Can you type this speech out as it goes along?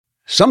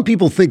Some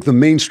people think the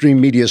mainstream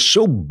media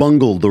so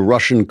bungled the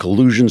Russian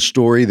collusion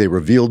story they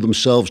revealed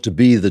themselves to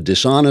be the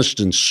dishonest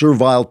and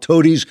servile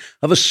toadies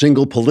of a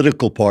single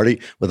political party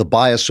with a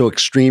bias so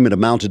extreme it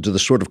amounted to the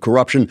sort of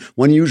corruption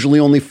one usually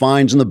only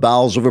finds in the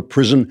bowels of a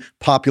prison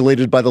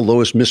populated by the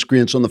lowest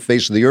miscreants on the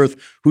face of the earth,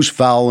 whose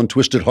foul and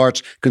twisted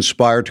hearts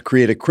conspire to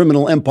create a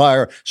criminal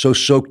empire so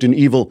soaked in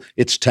evil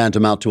it's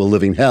tantamount to a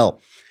living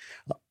hell.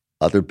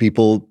 Other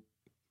people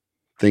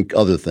think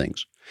other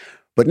things.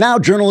 But now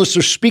journalists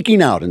are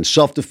speaking out in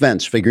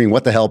self-defense, figuring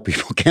what the hell,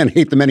 people can't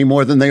hate them any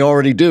more than they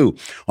already do.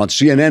 On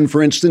CNN,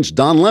 for instance,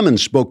 Don Lemon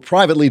spoke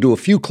privately to a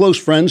few close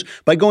friends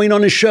by going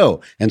on his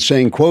show and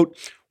saying, quote,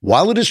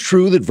 "While it is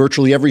true that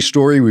virtually every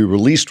story we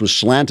released was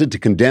slanted to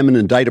condemn and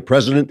indict a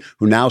president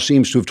who now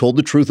seems to have told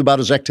the truth about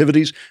his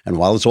activities, and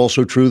while it's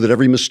also true that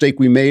every mistake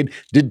we made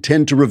did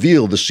tend to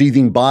reveal the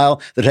seething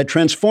bile that had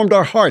transformed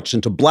our hearts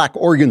into black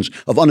organs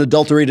of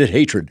unadulterated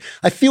hatred,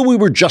 I feel we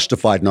were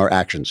justified in our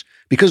actions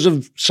because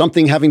of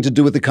something having to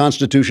do with the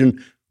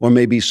Constitution or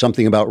maybe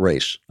something about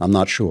race. I'm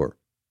not sure."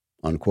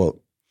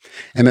 Unquote.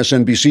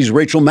 MSNBC's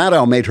Rachel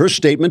Maddow made her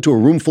statement to a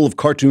room full of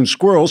cartoon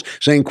squirrels,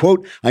 saying,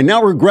 quote, "I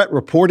now regret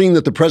reporting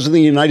that the President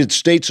of the United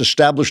States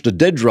established a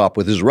dead drop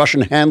with his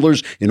Russian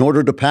handlers in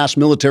order to pass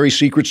military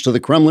secrets to the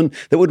Kremlin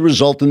that would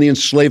result in the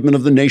enslavement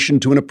of the nation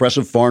to an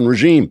oppressive foreign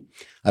regime.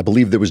 I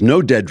believe there was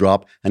no dead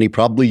drop, and he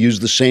probably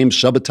used the same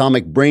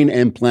subatomic brain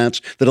implants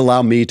that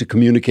allow me to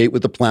communicate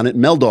with the planet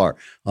Meldar,"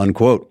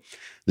 unquote.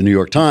 The New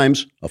York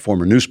Times, a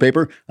former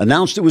newspaper,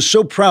 announced it was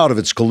so proud of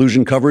its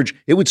collusion coverage,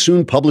 it would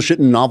soon publish it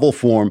in novel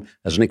form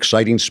as an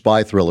exciting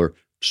spy thriller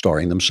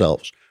starring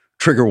themselves.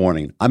 Trigger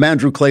warning, I'm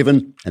Andrew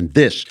Klavan, and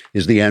this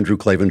is The Andrew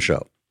Klavan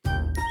Show.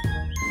 I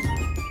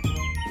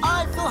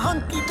feel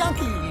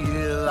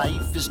hunky-dunky,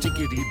 life is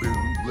tickety-boo.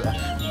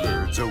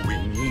 Birds are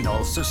winging,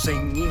 also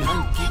singing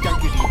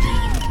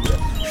hunky-dunky-doo.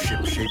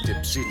 Ship-shaped,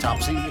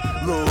 tipsy-topsy,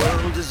 the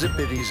world is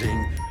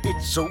zippity-zing.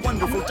 It's a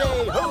wonderful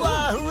day,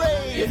 hurrah,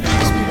 hooray! It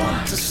makes me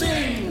want to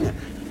sing.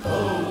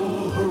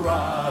 Oh,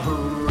 hurrah,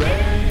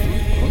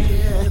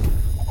 hooray!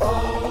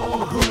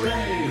 Oh,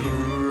 hooray,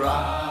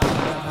 hurrah!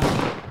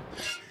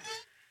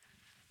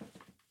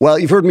 Well,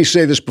 you've heard me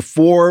say this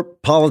before.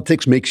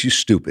 Politics makes you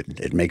stupid.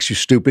 It makes you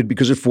stupid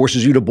because it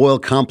forces you to boil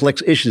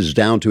complex issues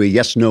down to a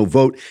yes-no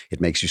vote. It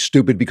makes you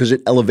stupid because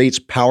it elevates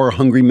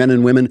power-hungry men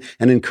and women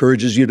and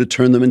encourages you to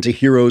turn them into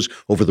heroes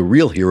over the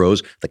real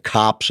heroes, the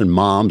cops and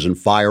moms and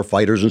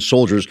firefighters and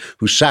soldiers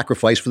who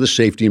sacrifice for the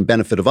safety and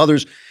benefit of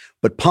others.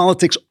 But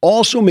politics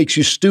also makes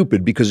you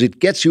stupid because it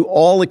gets you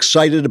all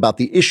excited about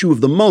the issue of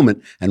the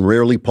moment and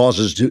rarely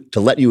pauses to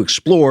let you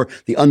explore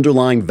the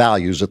underlying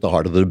values at the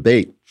heart of the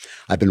debate.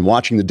 I've been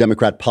watching the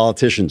Democrat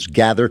politicians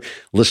gather,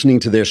 listening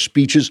to their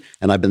speeches,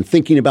 and I've been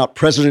thinking about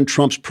President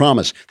Trump's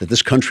promise that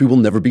this country will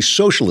never be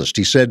socialist.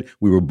 He said,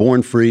 "We were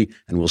born free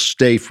and will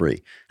stay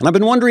free." And I've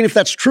been wondering if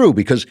that's true,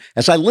 because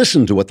as I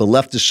listen to what the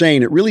left is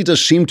saying, it really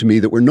does seem to me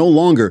that we're no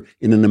longer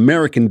in an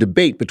American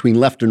debate between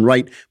left and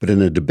right, but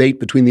in a debate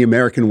between the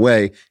American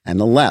way and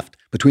the left,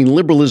 between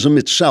liberalism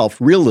itself,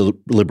 real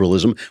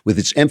liberalism, with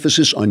its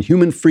emphasis on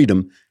human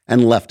freedom,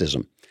 and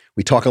leftism.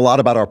 We talk a lot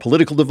about our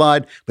political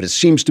divide, but it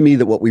seems to me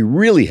that what we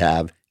really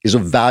have is a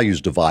values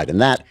divide,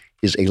 and that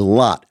is a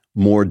lot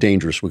more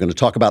dangerous. We're going to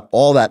talk about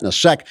all that in a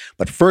sec,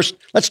 but first,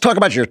 let's talk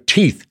about your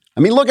teeth.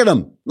 I mean, look at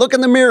them. Look in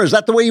the mirror. Is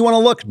that the way you want to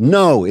look?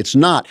 No, it's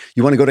not.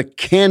 You want to go to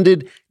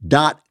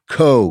Candid.co.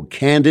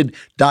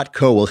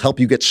 Candid.co will help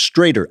you get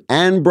straighter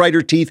and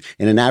brighter teeth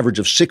in an average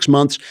of 6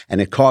 months,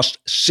 and it costs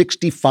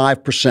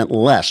 65%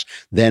 less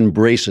than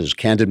braces.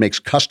 Candid makes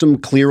custom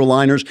clear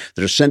aligners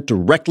that are sent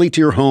directly to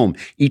your home.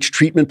 Each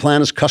treatment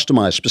plan is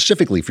customized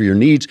specifically for your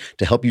needs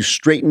to help you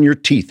straighten your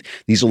teeth.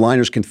 These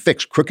aligners can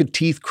fix crooked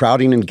teeth,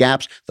 crowding, and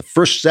gaps. The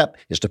first step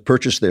is to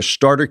purchase their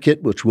starter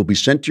kit, which will be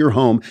sent to your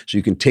home so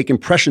you can take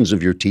impressions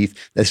of your teeth.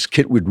 This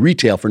kit would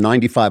retail for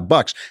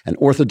 $95. An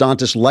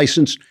orthodontist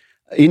licensed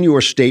in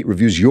your state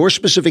reviews your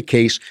specific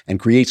case and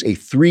creates a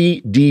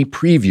 3D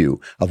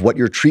preview of what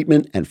your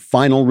treatment and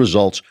final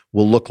results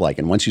will look like.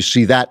 And once you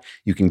see that,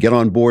 you can get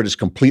on board. It's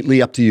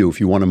completely up to you if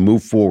you want to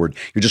move forward.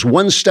 You're just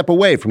one step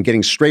away from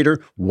getting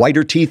straighter,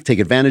 whiter teeth. Take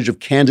advantage of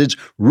Candid's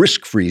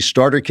risk-free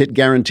starter kit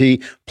guarantee.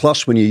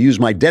 Plus, when you use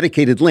my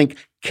dedicated link,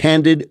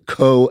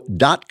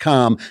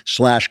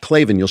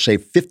 candidco.com/Klavan. You'll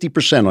save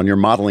 50% on your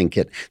modeling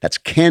kit. That's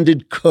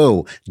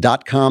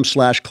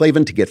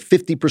candidco.com/Klavan to get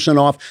 50%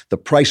 off the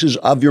prices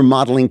of your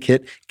modeling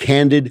kit.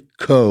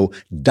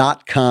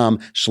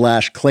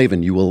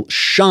 Candidco.com/Klavan. You will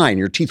shine.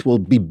 Your teeth will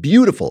be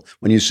beautiful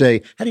when you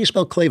say, how do you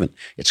spell Klavan?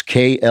 It's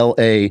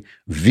Klavan.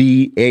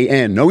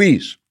 No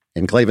E's.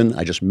 In Cleveland,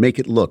 I just make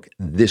it look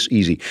this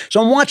easy. So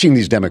I'm watching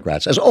these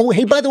Democrats as, oh,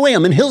 hey, by the way,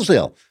 I'm in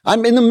Hillsdale.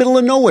 I'm in the middle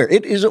of nowhere.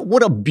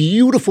 What a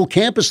beautiful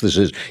campus this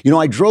is.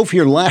 I drove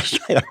here last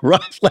night. I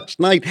arrived last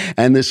night,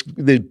 and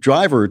the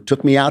driver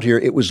took me out here.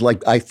 It was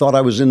like I thought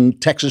I was in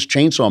Texas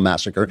Chainsaw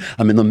Massacre.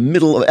 I'm in the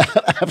middle of,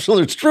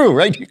 absolutely, it's true,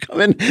 right? You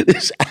come in,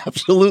 this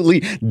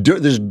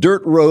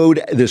dirt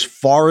road, this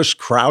forest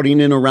crowding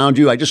in around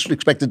you. I just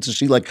expected to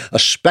see like a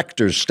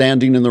specter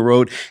standing in the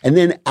road. And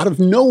then out of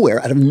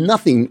nowhere, out of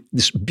nothing,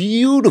 this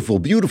beautiful,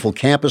 beautiful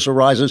campus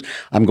arises.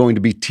 I'm going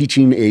to be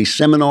teaching a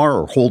seminar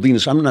or holding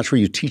this. I'm not sure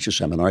you teach a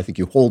seminar. I think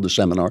you hold a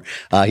seminar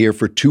here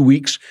for 2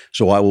 weeks.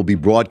 So I will be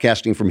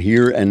broadcasting from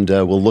here and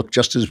will look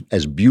just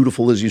as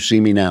beautiful as you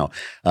see me now,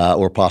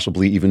 or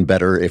possibly even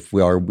better if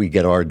we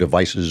get our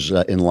devices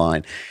in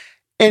line.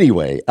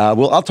 Anyway,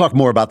 I'll talk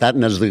more about that.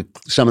 And as the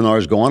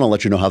seminars go on, I'll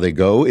let you know how they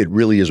go. It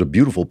really is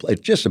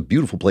just a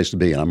beautiful place to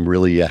be. And I'm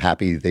really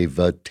happy they've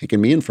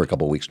taken me in for a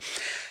couple of weeks.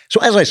 So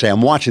as I say,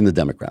 I'm watching the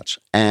Democrats,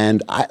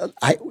 and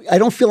I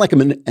don't feel like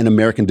I'm in an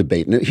American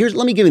debate. Now,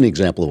 let me give you an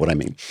example of what I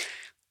mean.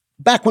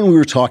 Back when we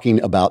were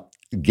talking about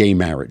gay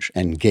marriage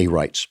and gay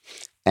rights,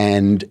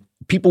 and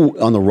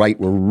people on the right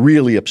were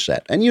really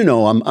upset. And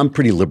I'm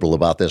pretty liberal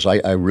about this.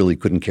 I really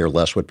couldn't care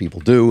less what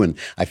people do, and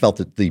I felt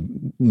that the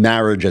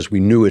marriage as we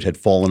knew it had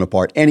fallen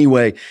apart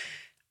anyway.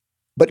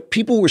 But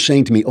people were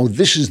saying to me, oh,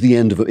 this is the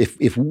end of it.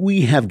 If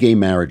we have gay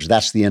marriage,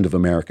 that's the end of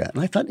America.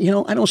 And I thought,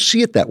 I don't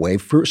see it that way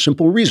for a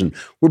simple reason.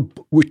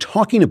 We're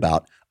talking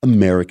about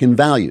American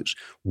values.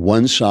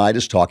 One side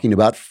is talking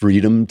about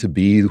freedom to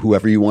be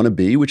whoever you want to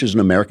be, which is an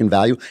American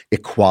value.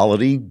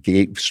 Equality,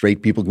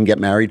 straight people can get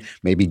married.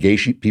 Maybe gay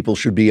people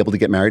should be able to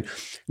get married.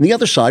 And the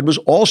other side was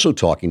also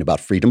talking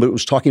about freedom, but it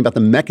was talking about the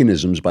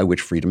mechanisms by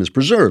which freedom is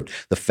preserved.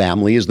 The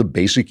family is the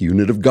basic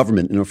unit of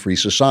government in a free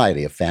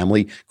society. A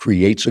family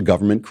creates a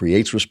government,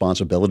 creates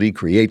responsibility,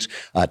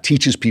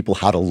 teaches people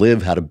how to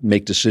live, how to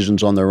make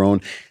decisions on their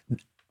own.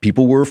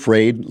 People were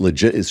afraid,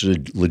 it's a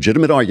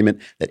legitimate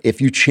argument, that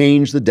if you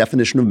change the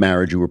definition of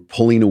marriage, you were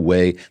pulling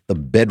away the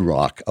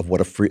bedrock of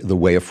the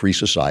way a free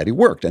society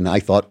worked. And I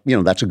thought,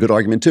 that's a good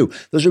argument too.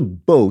 Those are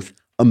both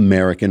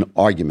American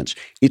arguments.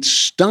 It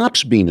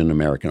stops being an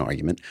American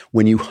argument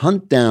when you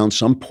hunt down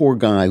some poor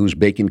guy who's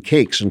baking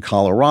cakes in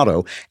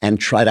Colorado and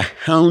try to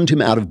hound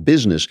him out of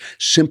business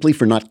simply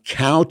for not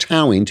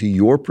kowtowing to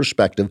your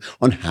perspective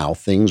on how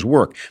things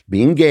work.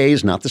 Being gay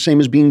is not the same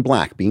as being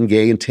black. Being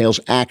gay entails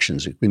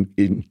actions.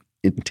 It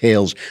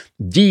entails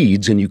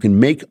deeds, and you can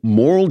make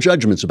moral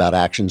judgments about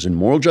actions and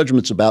moral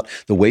judgments about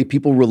the way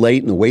people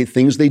relate and the way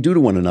things they do to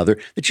one another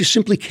that you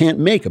simply can't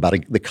make about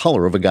the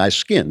color of a guy's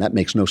skin. That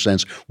makes no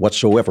sense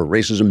whatsoever.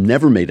 Racism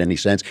never made any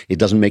sense. It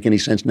doesn't make any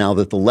sense now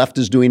that the left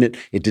is doing it.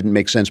 It didn't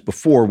make sense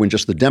before when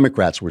just the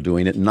Democrats were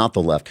doing it and not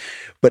the left.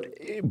 But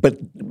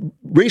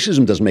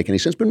racism doesn't make any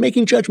sense, but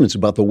making judgments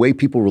about the way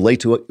people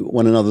relate to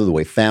one another, the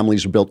way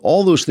families are built,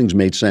 all those things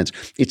made sense.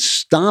 It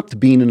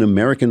stopped being an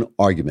American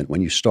argument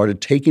when you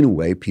started taking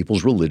away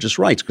people's religious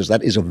rights, because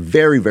that is a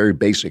very, very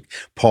basic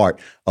part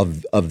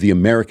of the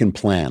American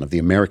plan, of the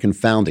American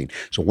founding.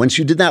 So once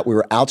you did that, we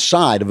were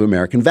outside of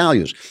American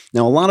values.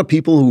 Now, a lot of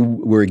people who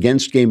were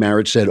against gay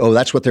marriage said, oh,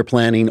 that's what they're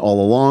planning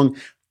all along.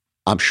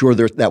 I'm sure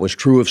that was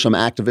true of some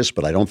activists,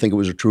 but I don't think it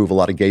was true of a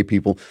lot of gay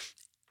people.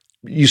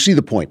 You see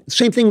the point.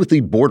 Same thing with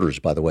the borders,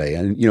 by the way.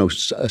 And,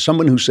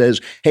 someone who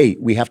says, hey,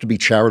 we have to be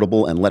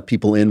charitable and let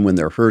people in when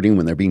they're hurting,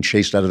 when they're being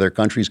chased out of their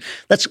countries.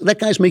 That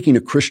guy's making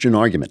a Christian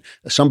argument.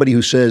 Somebody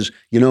who says,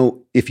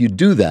 if you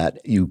do that,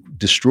 you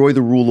destroy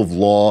the rule of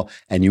law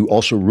and you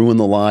also ruin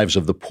the lives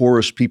of the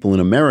poorest people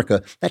in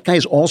America. That guy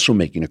is also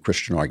making a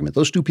Christian argument.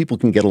 Those two people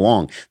can get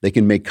along. They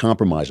can make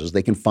compromises.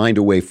 They can find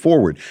a way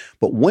forward.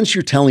 But once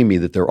you're telling me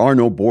that there are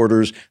no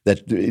borders,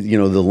 that, the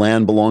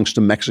land belongs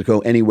to Mexico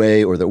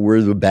anyway, or that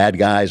we're the bad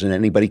guys and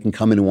anybody can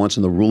come in who wants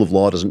and the rule of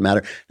law doesn't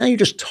matter. Now you're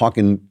just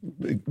talking,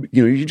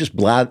 you're just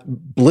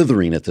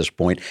blithering at this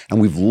point,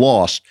 and we've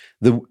lost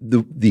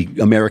the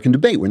American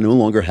debate. We're no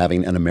longer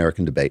having an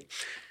American debate.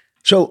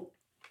 So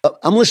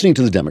I'm listening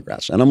to the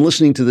Democrats, and I'm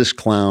listening to this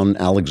clown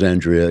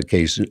Alexandria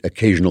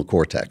occasional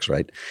cortex,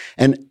 right?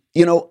 And,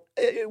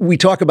 we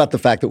talk about the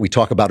fact that we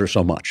talk about her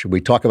so much. We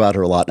talk about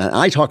her a lot. And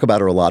I talk about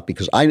her a lot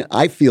because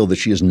I feel that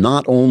she is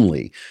not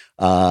only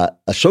a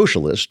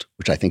socialist,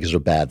 which I think is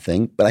a bad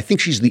thing, but I think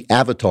she's the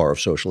avatar of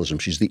socialism.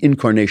 She's the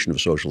incarnation of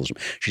socialism.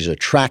 She's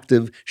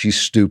attractive. She's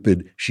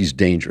stupid. She's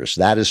dangerous.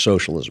 That is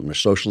socialism.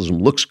 Socialism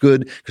looks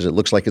good because it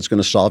looks like it's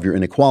going to solve your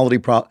inequality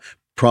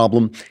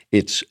problem.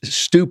 It's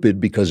stupid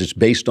because it's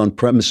based on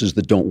premises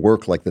that don't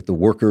work, like that the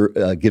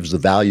worker gives the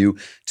value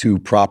to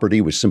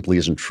property, which simply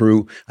isn't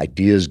true.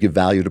 Ideas give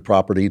value to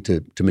property,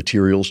 to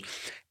materials.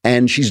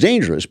 And she's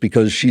dangerous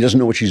because she doesn't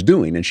know what she's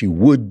doing. And she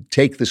would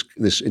take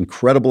this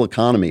incredible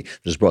economy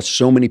that has brought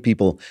so many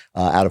people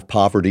out of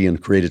poverty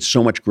and created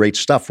so much great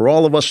stuff for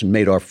all of us and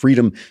made our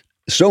freedom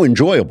so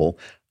enjoyable.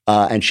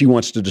 And she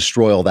wants to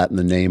destroy all that in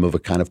the name of a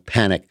kind of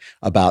panic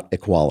about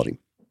equality.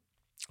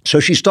 So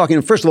she's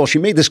talking, first of all, she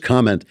made this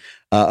comment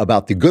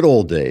about the good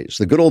old days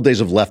of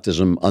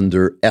leftism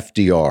under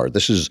FDR.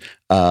 This is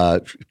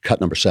cut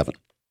number 7.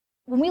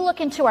 When we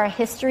look into our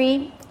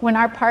history, when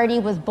our party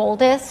was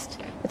boldest,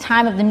 the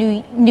time of the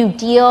New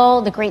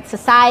Deal, the Great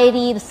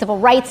Society, the Civil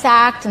Rights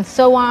Act, and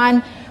so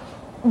on,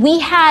 we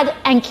had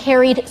and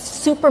carried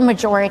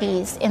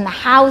supermajorities in the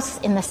House,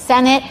 in the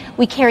Senate.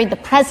 We carried the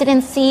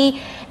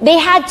presidency. They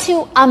had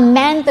to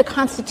amend the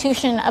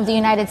Constitution of the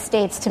United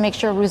States to make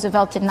sure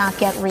Roosevelt did not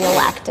get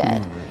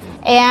reelected.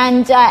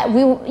 And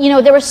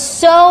there were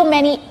so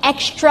many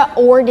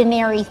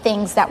extraordinary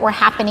things that were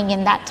happening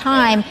in that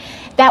time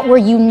that were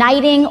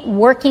uniting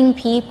working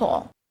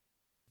people.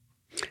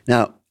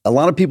 Now, a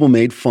lot of people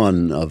made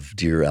fun of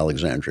dear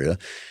Alexandria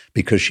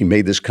because she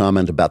made this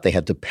comment about they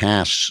had to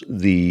pass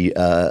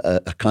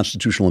a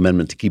constitutional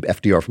amendment to keep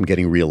FDR from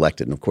getting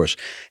reelected. And of course,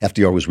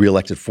 FDR was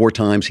reelected 4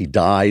 times. He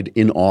died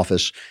in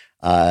office.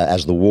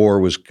 As the war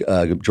was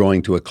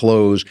drawing to a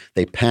close,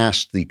 they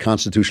passed the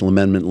constitutional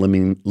amendment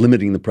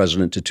limiting the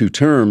president to 2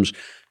 terms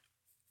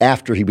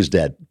after he was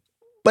dead.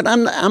 But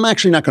I'm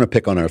actually not going to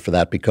pick on her for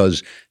that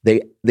because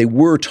they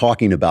were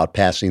talking about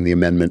passing the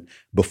amendment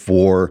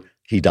before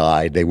he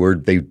died. It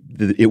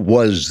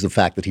was the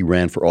fact that he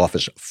ran for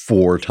office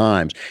 4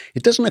 times.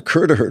 It doesn't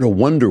occur to her to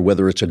wonder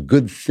whether it's a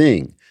good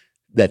thing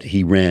that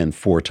he ran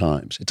 4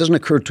 times. It doesn't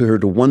occur to her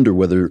to wonder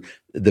whether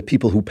the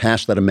people who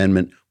passed that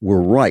amendment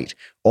were right.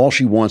 All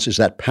she wants is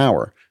that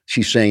power.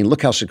 She's saying,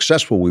 look how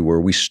successful we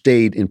were. We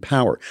stayed in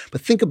power.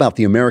 But think about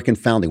the American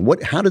founding.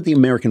 How did the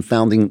American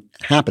founding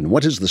happen?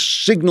 What is the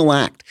signal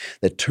act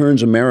that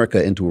turns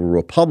America into a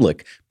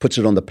republic, puts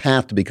it on the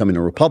path to becoming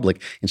a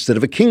republic instead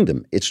of a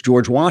kingdom? It's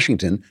George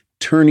Washington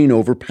turning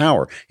over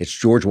power. It's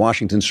George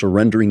Washington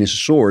surrendering his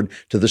sword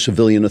to the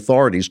civilian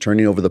authorities,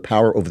 turning over the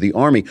power over the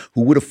army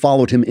who would have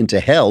followed him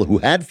into hell, who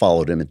had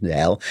followed him into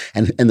hell,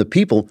 and the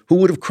people who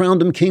would have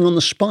crowned him king on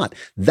the spot.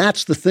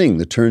 That's the thing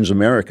that turns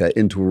America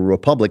into a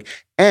republic.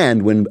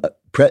 And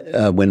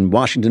when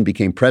Washington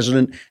became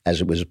president, as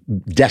it was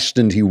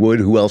destined he would,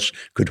 who else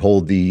could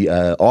hold the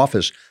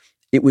office?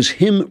 It was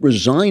him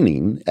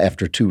resigning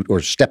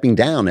stepping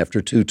down after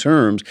 2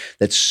 terms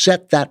that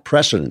set that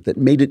precedent, that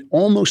made it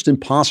almost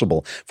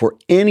impossible for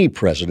any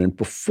president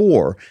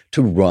before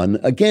to run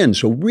again.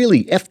 So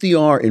really,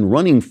 FDR, in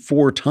running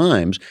 4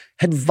 times,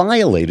 had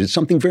violated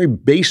something very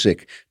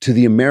basic to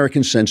the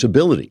American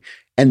sensibility.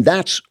 And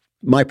that's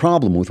my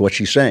problem with what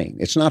she's saying.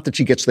 It's not that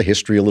she gets the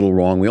history a little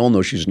wrong. We all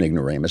know she's an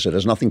ignoramus. It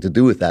has nothing to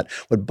do with that.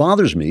 What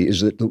bothers me is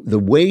that the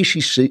way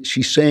she's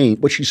saying,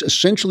 what she's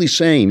essentially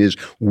saying is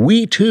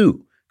we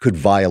too could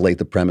violate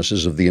the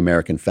premises of the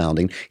American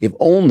founding if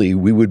only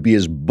we would be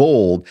as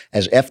bold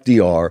as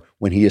FDR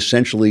when he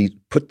essentially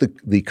put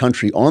the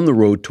country on the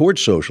road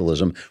towards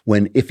socialism,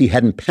 when if he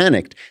hadn't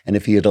panicked and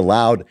if he had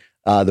allowed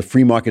the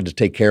free market to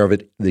take care of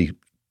it, the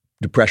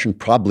Depression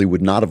probably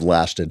would not have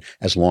lasted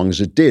as long as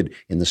it did.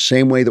 In the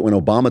same way that when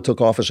Obama took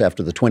office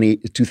after the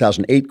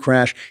 2008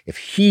 crash, if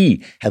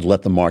he had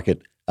let the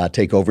market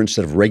take over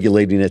instead of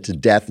regulating it to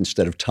death,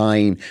 instead of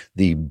tying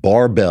the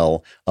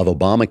barbell of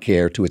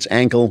Obamacare to its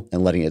ankle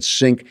and letting it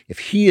sink, if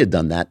he had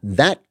done that,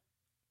 that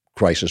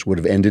crisis would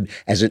have ended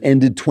as it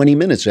ended 20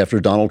 minutes after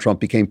Donald Trump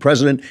became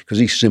president, because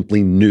he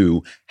simply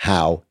knew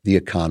how the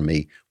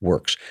economy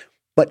works.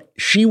 But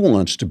she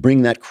wants to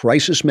bring that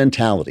crisis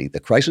mentality, the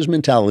crisis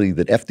mentality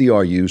that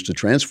FDR used to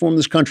transform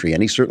this country,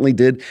 and he certainly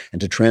did, and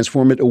to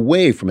transform it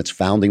away from its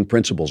founding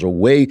principles,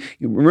 away.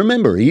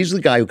 Remember, he's the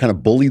guy who kind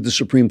of bullied the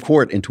Supreme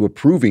Court into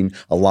approving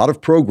a lot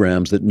of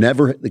programs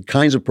the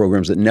kinds of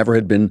programs that never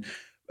had been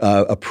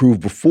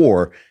approved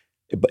before.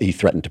 But he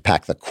threatened to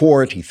pack the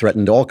court. He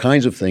threatened all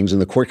kinds of things,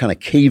 and the court kind of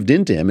caved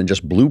into him and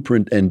just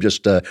blueprint and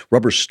just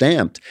rubber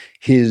stamped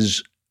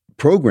his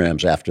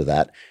programs after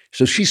that.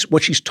 So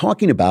what she's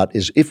talking about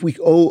is if we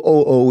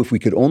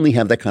could only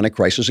have that kind of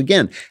crisis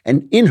again.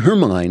 And in her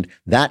mind,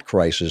 that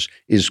crisis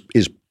is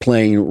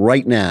playing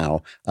right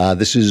now.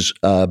 This is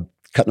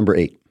cut number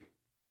 8.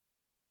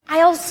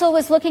 I also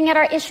was looking at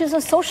our issues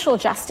of social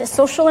justice,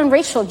 social and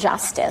racial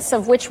justice,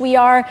 of which we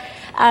are,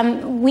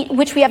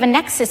 which we have a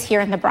nexus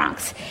here in the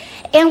Bronx.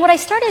 And what I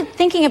started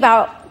thinking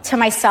about to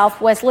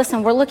myself was,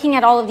 listen, we're looking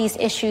at all of these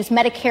issues,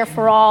 Medicare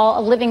for all,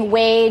 a living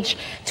wage,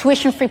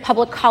 tuition-free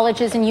public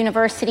colleges and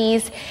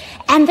universities.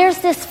 And there's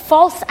this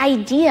false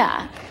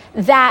idea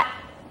that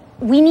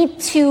we need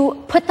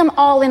to put them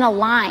all in a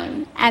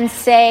line and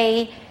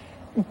say,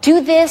 do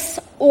this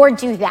or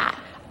do that.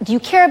 Do you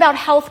care about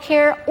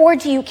healthcare or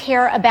do you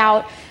care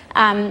about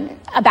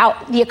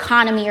the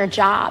economy or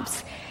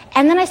jobs?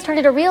 And then I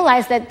started to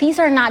realize that these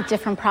are not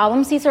different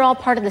problems. These are all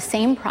part of the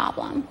same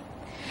problem.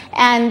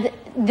 And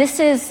this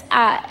is,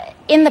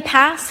 in the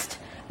past,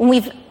 when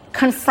we've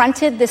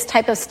confronted this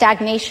type of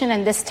stagnation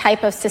and this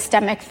type of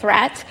systemic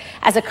threat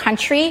as a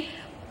country,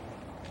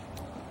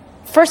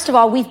 first of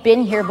all, we've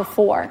been here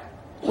before.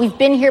 We've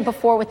been here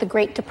before with the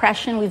Great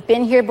Depression. We've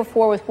been here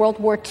before with World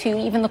War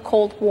II, even the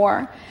Cold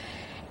War.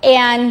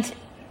 And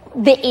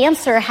the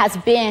answer has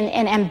been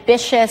an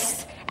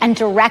ambitious and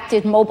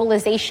directed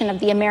mobilization of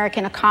the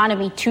American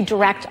economy to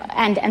direct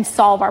and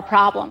solve our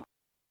problem.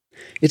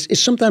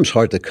 It's sometimes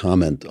hard to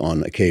comment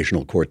on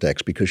occasional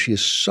Cortex because she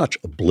is such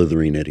a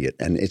blithering idiot,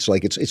 and it's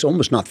like it's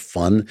almost not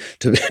fun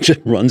to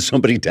just run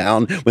somebody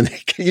down when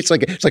it's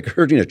like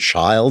hurting a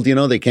child. You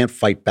know, they can't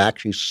fight back.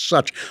 She's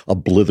such a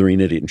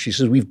blithering idiot, and she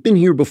says we've been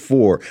here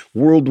before: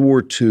 World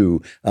War II,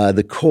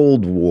 the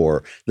Cold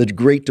War, the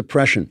Great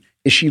Depression.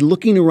 Is she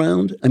looking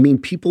around? I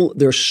mean,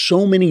 there are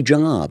so many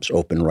jobs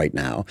open right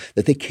now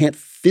that they can't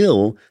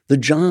fill the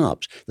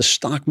jobs. The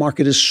stock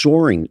market is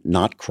soaring,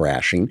 not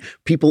crashing.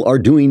 People are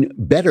doing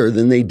better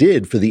than they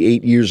did for the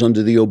 8 years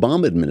under the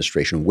Obama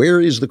administration.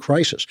 Where is the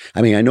crisis?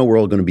 I mean, I know we're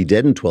all going to be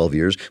dead in 12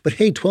 years, but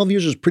hey, 12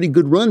 years is a pretty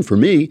good run for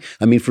me.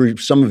 I mean, for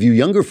some of you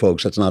younger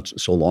folks, that's not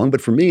so long,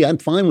 but for me, I'm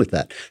fine with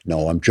that.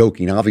 No, I'm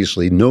joking.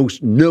 Obviously,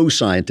 no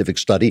scientific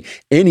study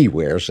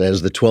anywhere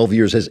says that 12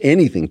 years has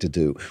anything to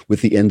do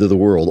with the end of the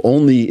world.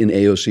 Only in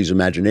AOC's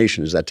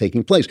imagination is that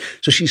taking place.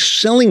 So she's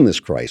selling this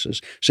crisis,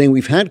 saying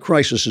we've had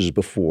crises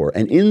before,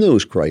 and in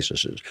those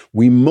crises,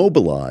 we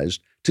mobilized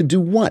to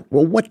do what?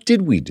 Well, what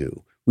did we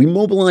do? We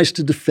mobilized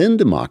to defend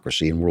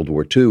democracy in World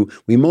War II.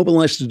 We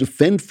mobilized to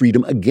defend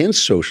freedom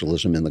against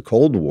socialism in the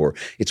Cold War.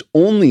 It's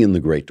only in the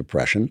Great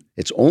Depression.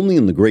 It's only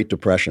in the Great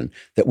Depression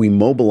that we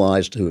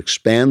mobilized to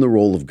expand the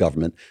role of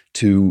government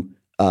to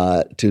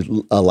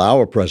allow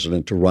a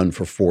president to run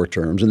for 4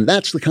 terms. And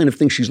that's the kind of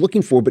thing she's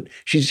looking for. But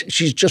she's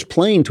just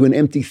playing to an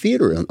empty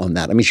theater on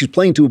that. I mean, she's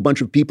playing to a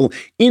bunch of people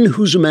in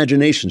whose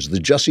imaginations, the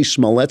Jussie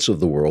Smolletts of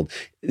the world,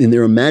 in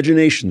their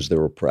imaginations,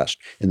 they're oppressed.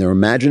 In their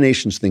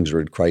imaginations, things are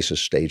at crisis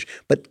stage.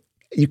 But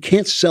you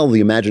can't sell the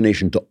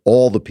imagination to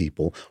all the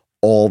people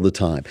all the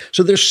time.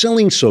 So they're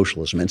selling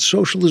socialism, and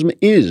socialism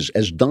is,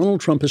 as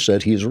Donald Trump has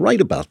said, he is right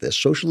about this.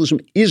 Socialism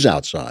is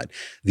outside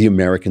the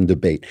American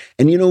debate.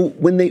 And you know,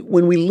 when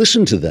we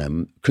listen to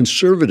them,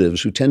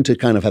 conservatives who tend to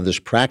kind of have this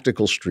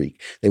practical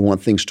streak, they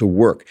want things to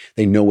work.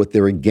 They know what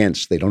they're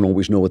against. They don't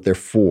always know what they're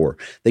for.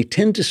 They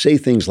tend to say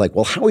things like,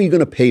 well, how are you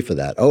going to pay for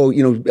that? Oh,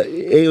 you know,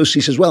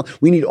 AOC says, well,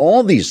 we need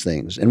all these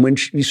things. And when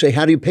you say,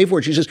 how do you pay for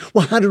it? She says,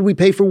 well, how did we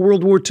pay for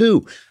World War II?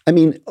 I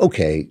mean,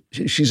 okay,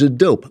 she's a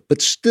dope, but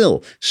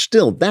still,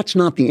 that's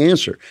not the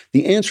answer.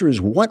 The answer is,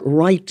 what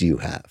right do you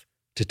have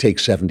to take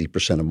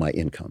 70% of my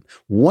income?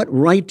 What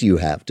right do you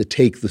have to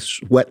take the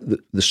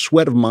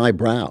sweat of my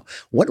brow?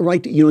 What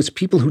right do it's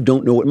people who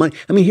don't know what money.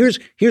 I mean,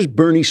 here's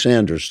Bernie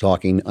Sanders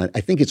talking. I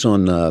think it's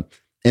on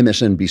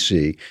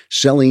MSNBC,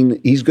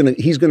 selling. He's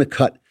gonna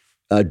cut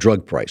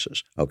drug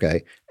prices.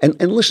 Okay, and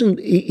listen,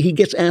 he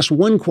gets asked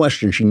one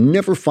question. She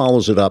never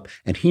follows it up,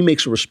 and he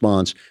makes a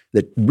response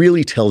that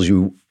really tells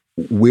you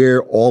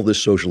where all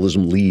this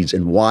socialism leads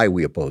and why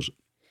we oppose it.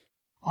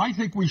 I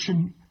think we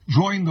should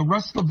join the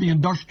rest of the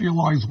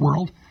industrialized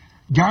world,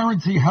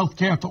 guarantee health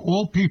care to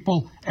all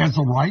people as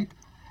a right,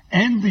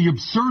 end the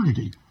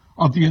absurdity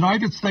of the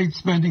United States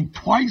spending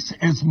twice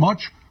as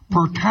much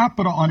per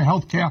capita on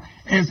health care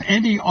as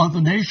any other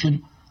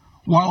nation,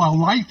 while our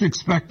life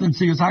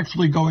expectancy is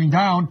actually going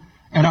down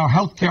and our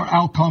health care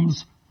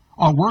outcomes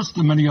are worse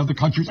than many other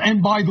countries.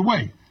 And by the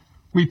way,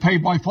 we pay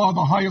by far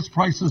the highest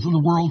prices in the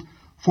world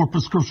for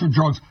prescription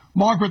drugs.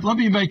 Margaret, let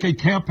me make a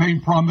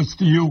campaign promise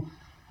to you,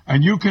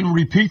 and you can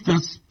repeat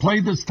this, play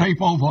this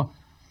tape over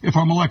if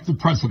I'm elected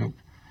president.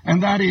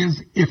 And that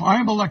is, if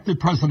I'm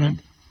elected president,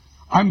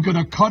 I'm going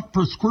to cut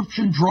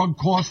prescription drug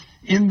costs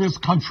in this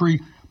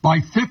country by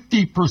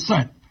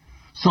 50%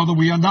 so that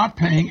we are not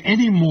paying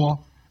any more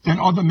than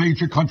other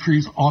major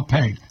countries are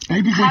paying.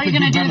 Maybe we can do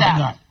better than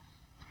that.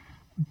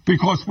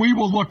 Because we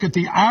will look at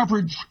the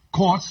average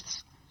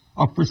costs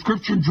of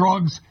prescription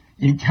drugs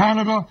in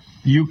Canada,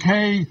 the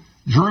UK,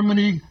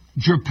 Germany,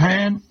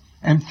 Japan,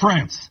 and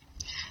France.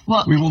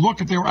 Well, we will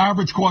look at their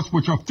average costs,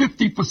 which are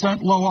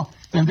 50% lower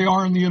than they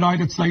are in the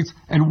United States,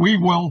 and we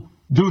will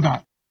do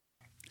that.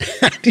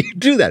 How do you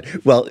do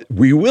that? Well,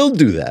 we will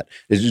do that.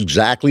 It's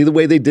exactly the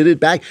way they did it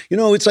back. You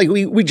know, it's like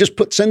we just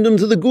send them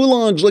to the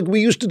gulags like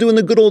we used to do in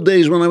the good old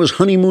days when I was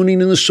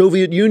honeymooning in the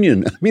Soviet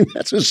Union. I mean,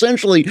 that's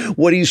essentially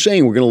what he's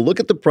saying. We're going to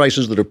look at the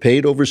prices that are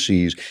paid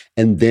overseas,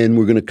 and then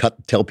we're going to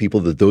tell people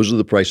that those are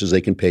the prices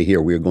they can pay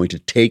here. We are going to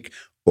take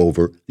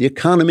over the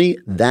economy.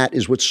 That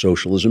is what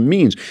socialism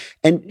means.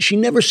 And she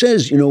never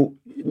says,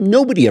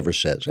 nobody ever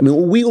says. I mean,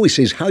 what we always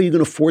say is, how are you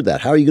going to afford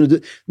that? How are you going to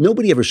do it?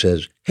 Nobody ever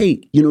says,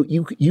 hey,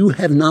 you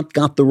have not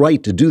got the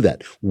right to do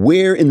that.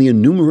 Where in the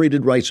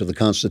enumerated rights of the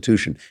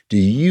Constitution do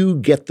you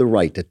get the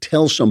right to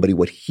tell somebody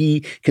what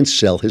he can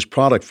sell his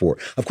product for?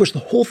 Of course, the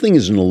whole thing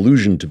is an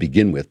illusion to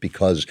begin with,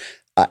 because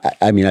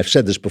I mean, I've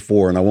said this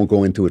before and I won't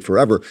go into it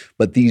forever,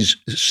 but these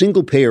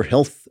single-payer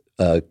health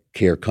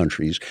care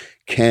countries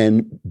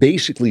can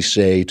basically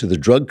say to the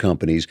drug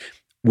companies,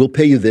 we'll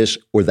pay you this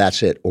or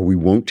that's it, or we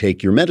won't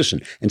take your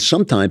medicine. And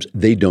sometimes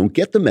they don't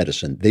get the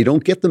medicine. They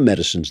don't get the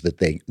medicines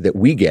that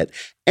we get.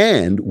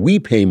 And we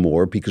pay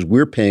more because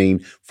we're paying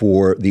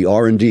for the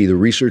R&D, the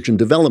research and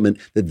development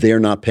that they're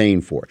not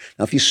paying for.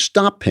 Now, if you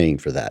stop paying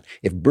for that,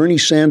 if Bernie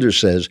Sanders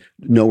says,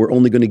 no, we're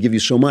only going to give you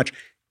so much,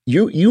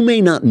 you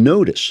may not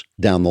notice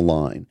down the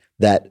line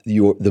that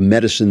the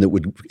medicine that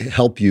would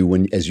help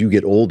you as you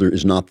get older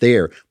is not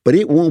there, but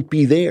it won't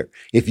be there.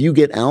 If you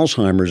get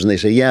Alzheimer's and they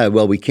say, yeah,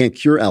 well, we can't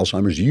cure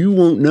Alzheimer's, you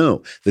won't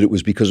know that it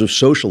was because of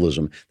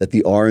socialism that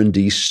the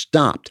R&D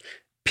stopped.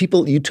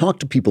 People, you talk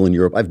to people in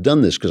Europe, I've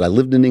done this because I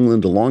lived in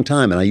England a long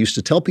time, and I used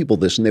to tell people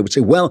this, and they would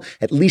say, well,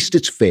 at least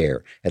it's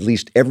fair. At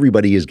least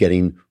everybody is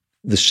getting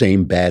the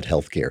same bad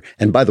health care.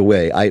 And by the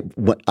way, I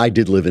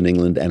did live in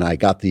England, and I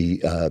got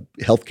the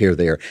health care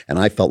there, and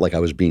I felt like I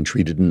was being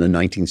treated in the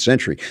 19th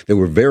century. They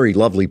were very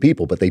lovely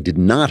people, but they did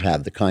not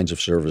have the kinds of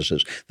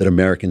services that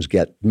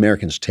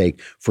Americans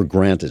take for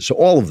granted. So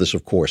all of this,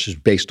 of course, is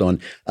based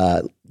on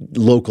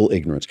local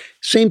ignorance.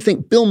 Same thing,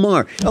 Bill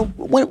Maher. Oh,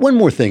 one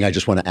more thing I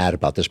just want to add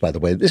about this, by the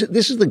way.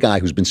 This is the guy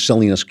who's been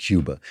selling us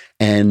Cuba.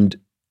 And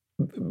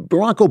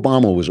Barack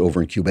Obama was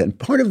over in Cuba, and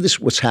part of this,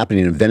 what's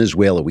happening in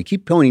Venezuela, we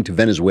keep pointing to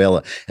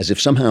Venezuela as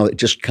if somehow it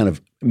just kind of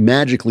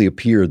magically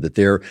appeared that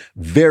their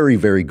very,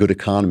 very good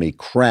economy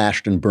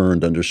crashed and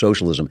burned under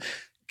socialism.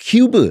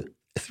 Cuba,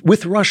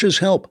 with Russia's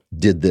help,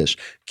 did this.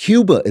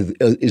 Cuba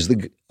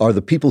are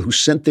the people who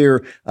sent their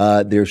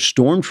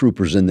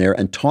stormtroopers in there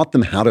and taught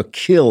them how to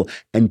kill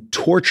and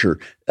torture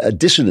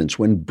dissidents.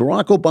 When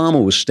Barack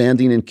Obama was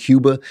standing in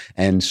Cuba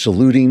and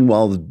saluting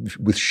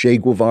with Che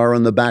Guevara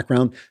in the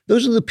background,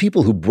 those are the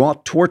people who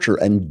brought torture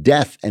and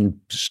death and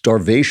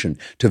starvation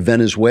to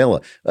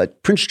Venezuela.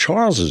 Prince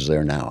Charles is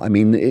there now. I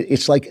mean,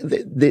 it's like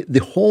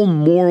the whole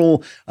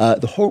moral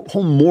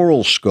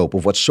scope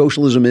of what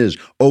socialism is.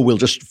 Oh, we'll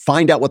just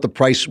find out what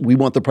we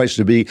want the price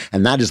to be,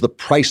 and that is the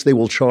price they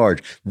will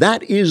charge.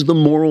 That is the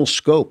moral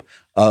scope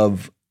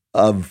of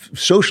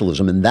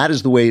socialism, and that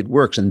is the way it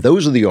works. And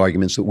those are the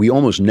arguments that we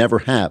almost never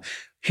have.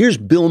 Here's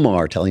Bill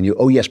Maher telling you,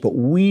 oh, yes, but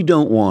we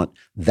don't want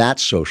that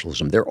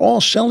socialism. They're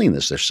all selling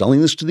this. They're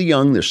selling this to the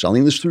young. They're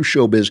selling this through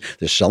showbiz.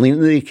 They're selling it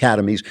in the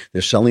academies.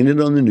 They're selling it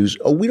on the news.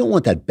 Oh, we don't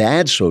want that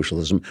bad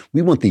socialism.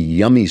 We want the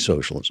yummy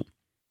socialism.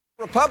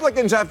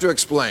 Republicans have to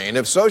explain,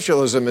 if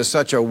socialism is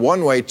such a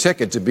one-way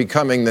ticket to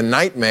becoming the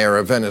nightmare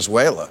of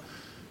Venezuela,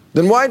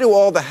 then why do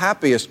all the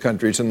happiest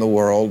countries in the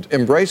world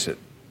embrace it?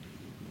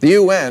 The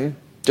UN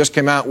just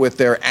came out with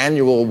their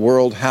annual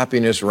world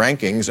happiness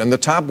rankings, and the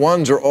top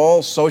ones are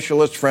all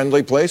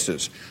socialist-friendly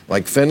places,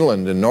 like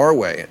Finland and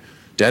Norway,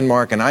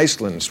 Denmark and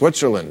Iceland,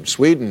 Switzerland,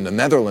 Sweden, the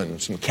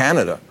Netherlands, and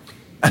Canada,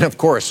 and of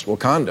course,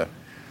 Wakanda.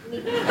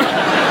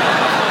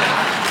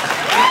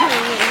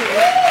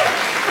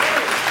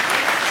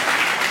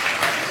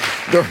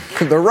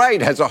 The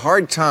right has a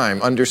hard time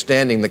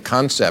understanding the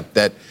concept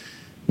that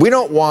we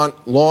don't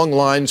want long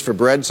lines for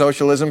bread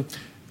socialism.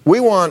 We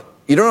want,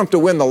 you don't have to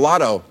win the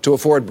lotto to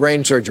afford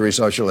brain surgery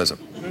socialism.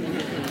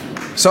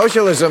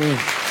 Socialism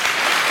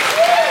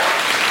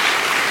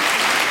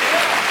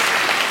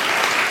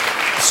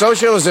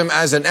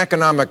as an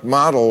economic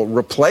model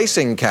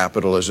replacing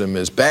capitalism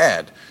is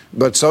bad,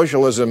 but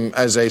socialism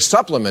as a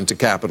supplement to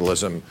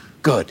capitalism,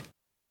 good.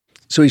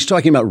 So he's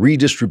talking about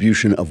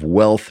redistribution of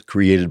wealth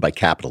created by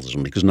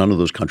capitalism, because none of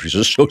those countries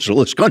is a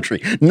socialist country.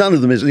 None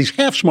of them is. These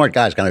half-smart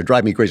guys kind of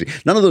drive me crazy.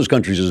 None of those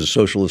countries is a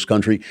socialist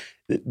country.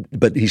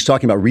 But he's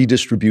talking about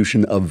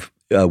redistribution of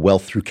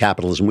wealth through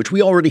capitalism, which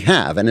we already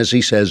have. And as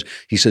he says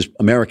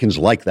Americans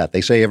like that.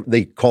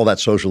 They call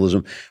that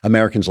socialism.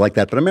 Americans like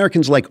that. But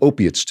Americans like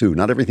opiates, too.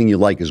 Not everything you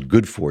like is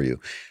good for you.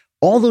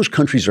 All those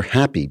countries are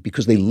happy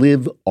because they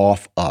live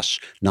off us.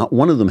 Not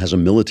one of them has a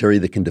military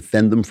that can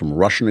defend them from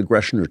Russian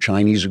aggression or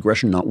Chinese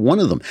aggression. Not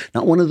one of them.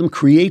 Not one of them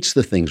creates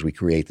the things we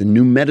create, the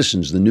new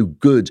medicines, the new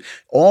goods.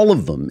 All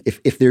of them,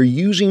 if they're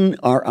using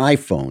our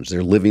iPhones,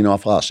 they're living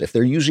off us. If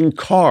they're using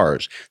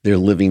cars, they're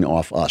living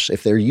off us.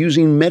 If they're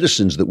using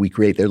medicines that we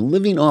create, they're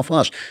living off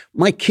us.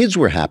 My kids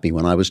were happy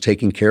when I was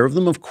taking care of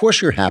them. Of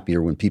course you're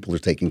happier when people are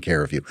taking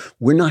care of you.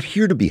 We're not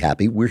here to be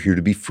happy. We're here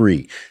to be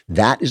free.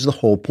 That is the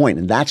whole point.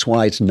 And that's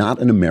why it's not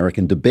an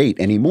American debate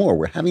anymore.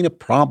 We're having a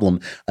problem,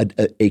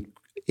 a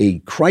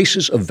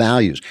crisis of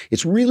values.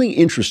 It's really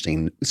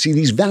interesting. See,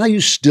 these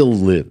values still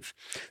live.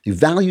 The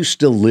values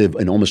still live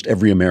in almost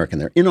every American.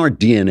 They're in our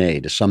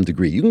DNA to some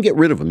degree. You can get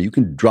rid of them. You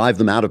can drive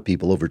them out of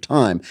people over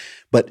time,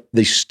 but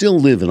they still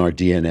live in our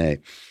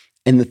DNA.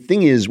 And the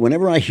thing is,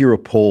 whenever I hear a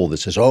poll that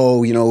says,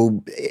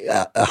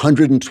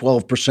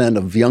 112%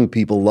 of young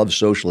people love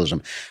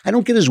socialism, I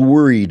don't get as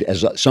worried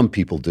as some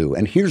people do.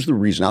 And here's the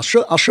reason. I'll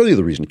show you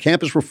the reason.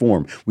 Campus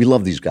reform. We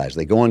love these guys.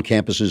 They go on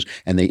campuses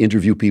and they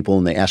interview people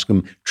and they ask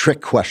them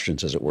trick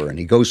questions, as it were. And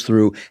he goes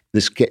through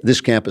this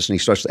campus and he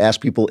starts to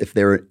ask people if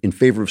they're in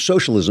favor of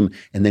socialism,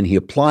 and then he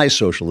applies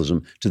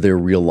socialism to their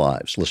real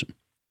lives. Listen.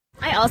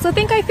 I also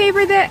think I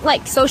favor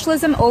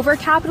socialism over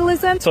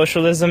capitalism.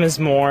 Socialism is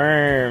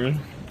more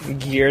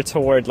geared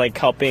toward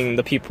helping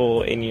the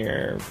people in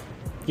your,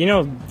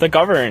 the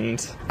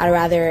governed. I'd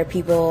rather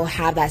people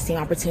have that same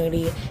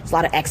opportunity. There's a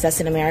lot of excess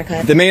in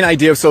America. The main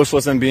idea of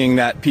socialism being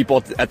that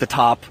people at the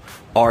top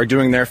are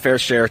doing their fair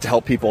share to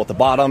help people at the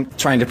bottom,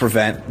 trying to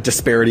prevent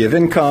disparity of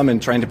income and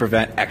trying to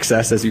prevent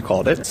excess, as you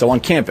called it. So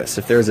on campus,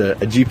 if there's a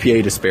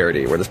GPA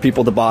disparity where there's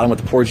people at the bottom with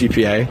a poor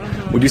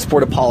GPA, would you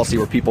support a policy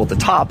where people at the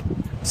top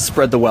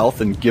spread the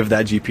wealth and give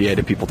that GPA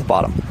to people at the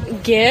bottom?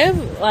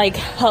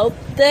 Help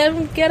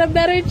them get a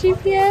better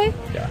GPA?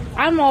 Yeah.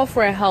 I'm all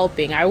for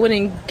helping. I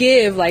wouldn't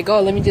give, let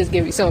me just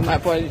give you some of my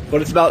points.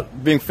 But it's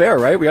about being fair,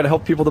 right? We got to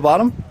help people at the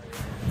bottom?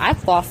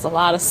 I've lost a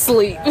lot of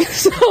sleep,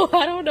 so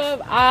I don't know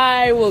if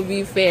I will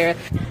be fair.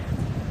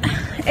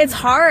 It's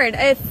hard.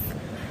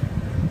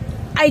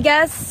 I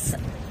guess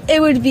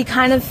it would be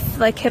kind of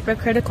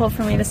hypocritical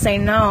for me to say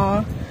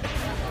no.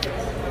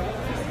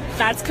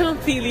 That's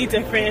completely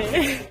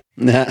different.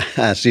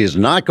 See, it's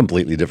not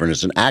completely different.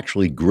 It's an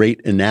actually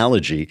great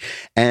analogy.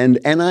 And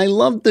I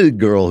love the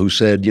girl who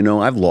said,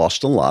 I've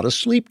lost a lot of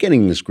sleep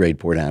getting this grade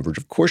point average.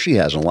 Of course she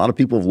has. And a lot of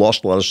people have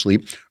lost a lot of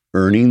sleep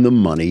earning the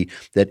money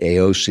that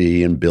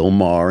AOC and Bill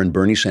Maher and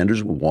Bernie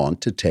Sanders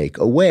want to take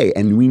away.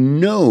 And we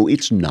know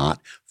it's not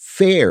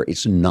fair.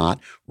 It's not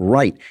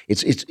right.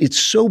 It's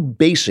so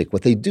basic.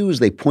 What they do is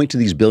they point to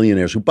these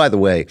billionaires who, by the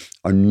way,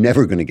 are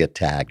never going to get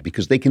tagged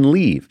because they can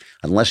leave.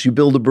 Unless you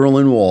build a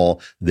Berlin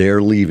Wall,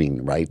 they're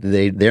leaving, right?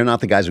 They're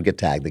not the guys who get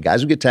tagged. The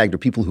guys who get tagged are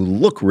people who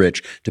look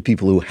rich to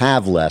people who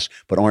have less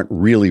but aren't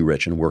really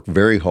rich and work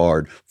very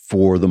hard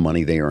for the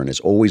money they earn.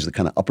 It's always the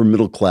kind of upper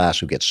middle class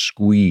who gets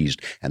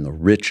squeezed, and the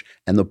rich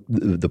and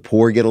the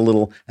poor get a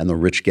little, and the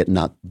rich get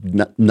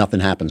nothing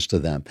happens to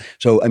them.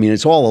 So, I mean,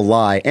 it's all a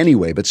lie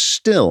anyway, but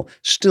still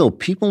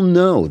people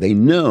know, they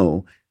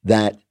know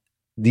that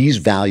these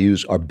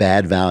values are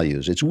bad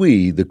values. It's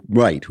we, the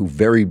right, who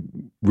very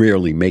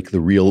rarely make the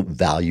real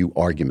value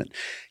argument.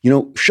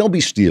 Shelby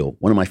Steele,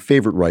 one of my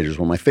favorite writers,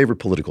 one of my favorite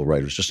political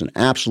writers, just an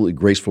absolutely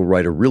graceful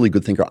writer, really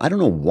good thinker. I don't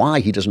know why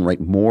he doesn't write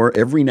more.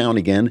 Every now and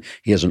again,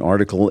 he has an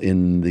article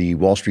in the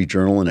Wall Street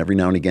Journal, and every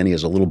now and again, he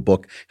has a little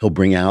book he'll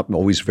bring out,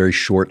 always very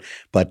short.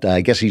 But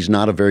I guess he's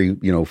not a very,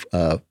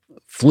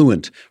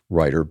 fluent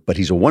writer, but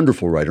he's a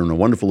wonderful writer and a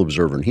wonderful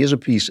observer. And he has a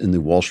piece in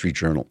the Wall Street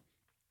Journal.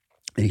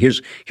 And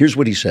here's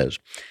what he says.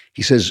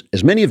 He says,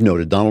 as many have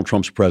noted, Donald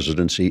Trump's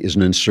presidency is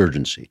an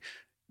insurgency.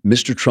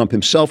 Mr. Trump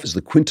himself is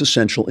the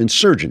quintessential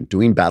insurgent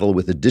doing battle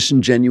with a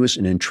disingenuous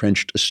and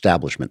entrenched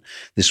establishment.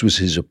 This was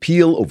his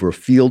appeal over a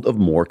field of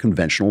more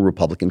conventional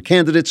Republican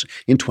candidates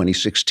in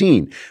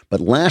 2016. But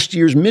last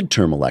year's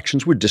midterm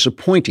elections were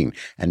disappointing,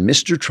 and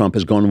Mr. Trump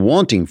has gone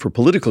wanting for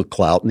political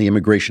clout in the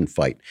immigration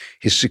fight.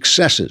 His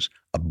successes,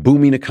 a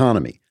booming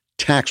economy,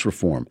 tax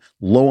reform,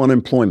 low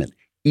unemployment,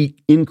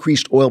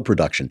 increased oil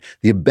production,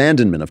 the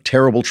abandonment of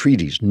terrible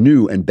treaties,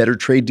 new and better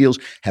trade deals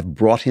have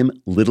brought him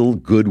little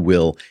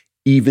goodwill,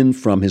 even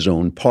from his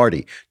own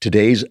party.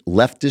 Today's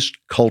leftist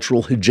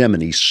cultural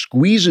hegemony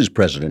squeezes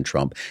President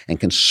Trump and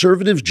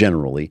conservatives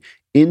generally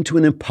into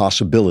an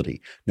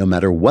impossibility. No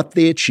matter what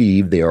they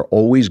achieve, they are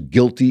always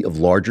guilty of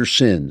larger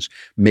sins.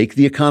 Make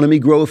the economy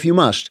grow if you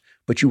must,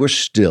 but you are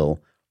still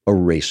a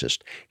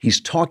racist.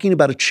 He's talking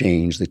about a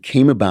change that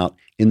came about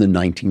in the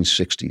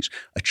 1960s,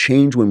 a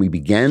change when we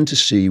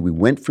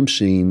went from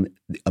seeing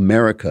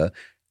America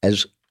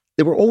as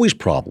there were always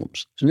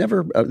problems.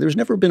 There's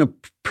never been a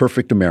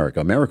perfect America.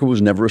 America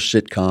was never a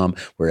sitcom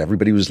where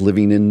everybody was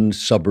living in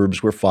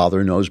suburbs where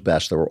father knows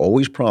best. There were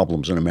always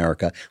problems in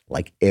America,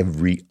 like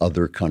every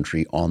other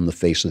country on the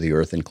face of the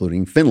earth,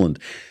 including Finland.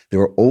 There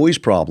were always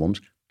problems,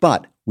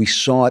 but we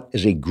saw it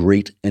as a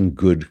great and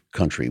good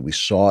country. We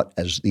saw it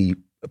as the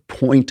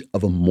point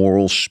of a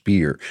moral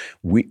spear.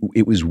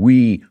 It was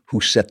we who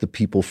set the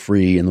people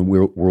free in the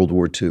World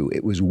War II.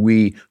 It was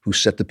we who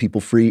set the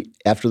people free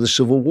after the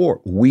Civil War.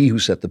 We who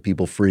set the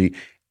people free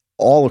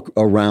all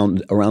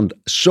around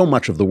so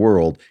much of the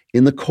world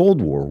in the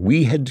Cold War.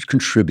 We had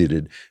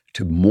contributed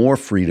to more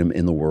freedom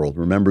in the world.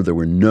 Remember, there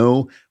were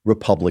no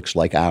republics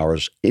like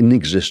ours in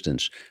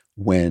existence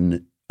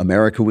when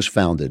America was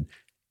founded.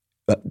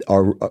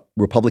 Our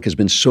republic has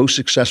been so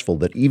successful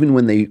that even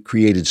when they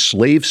created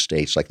slave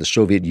states like the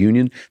Soviet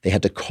Union, they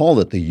had to call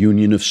it the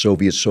Union of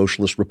Soviet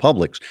Socialist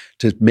Republics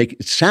to make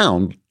it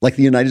sound like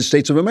the United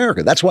States of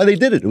America. That's why they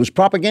did it. It was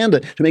propaganda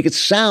to make it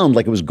sound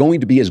like it was going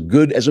to be as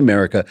good as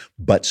America,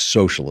 but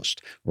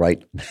socialist,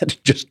 right? That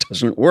just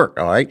doesn't work,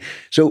 all right?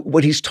 So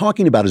what he's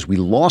talking about is we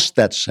lost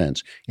that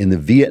sense in the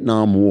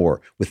Vietnam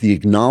War with the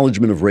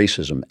acknowledgement of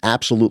racism,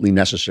 absolutely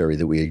necessary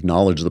that we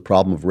acknowledge the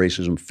problem of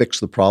racism, fix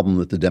the problem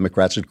that the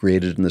Democrats had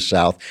created in the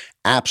South,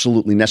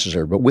 absolutely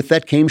necessary. But with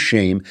that came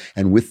shame,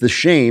 and with the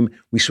shame,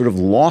 we sort of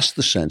lost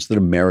the sense that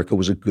America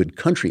was a good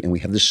country, and we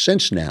have this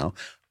sense now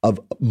of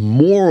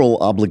moral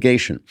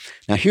obligation.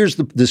 Now, here's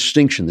the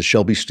distinction that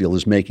Shelby Steele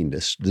is making,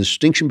 this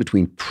distinction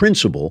between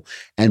principle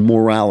and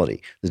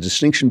morality, the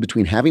distinction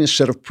between having a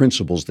set of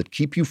principles that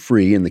keep you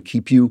free and that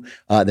keep you,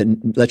 that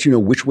let you know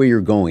which way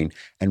you're going,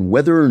 and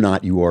whether or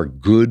not you are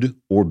good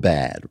or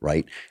bad,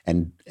 right?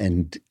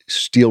 And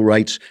Steele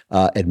writes,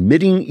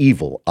 admitting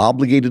evil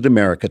obligated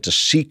America to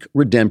seek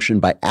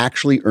redemption by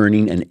actually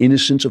earning an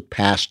innocence of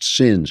past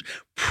sins.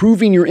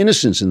 Proving your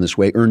innocence in this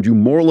way earned you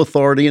moral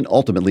authority and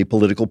ultimately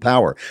political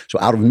power. So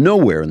out of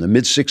nowhere in the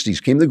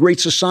mid-60s came the Great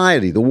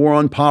Society, the war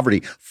on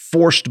poverty,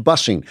 forced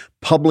busing,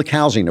 public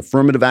housing,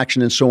 affirmative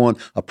action, and so on,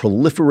 a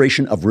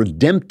proliferation of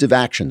redemptive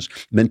actions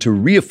meant to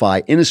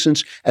reify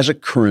innocence as a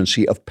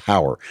currency of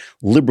power.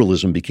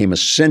 Liberalism became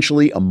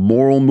essentially a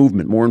moral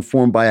movement, more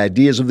informed by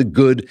ideas of the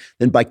good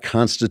than by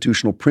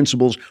constitutional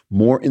principles,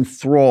 more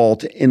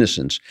enthralled to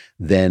innocence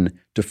than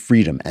to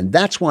freedom. And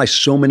that's why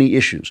so many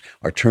issues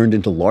are turned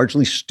into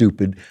largely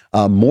stupid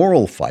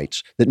moral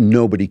fights that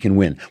nobody can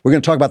win. We're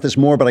going to talk about this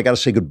more, but I got to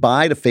say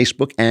goodbye to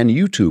Facebook and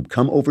YouTube.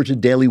 Come over to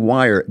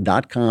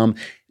dailywire.com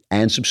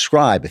and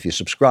subscribe. If you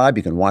subscribe,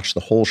 you can watch the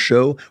whole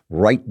show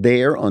right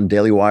there on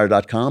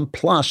dailywire.com.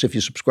 Plus, if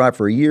you subscribe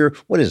for a year,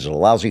 what is it, a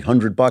lousy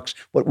 $100?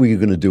 What were you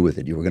going to do with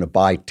it? You were going to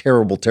buy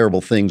terrible, terrible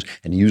things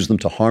and use them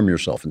to harm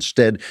yourself.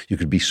 Instead, you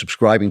could be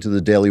subscribing to the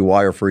Daily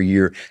Wire for a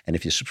year. And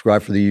if you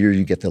subscribe for the year,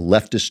 you get the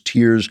Leftist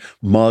Tears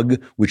mug,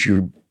 which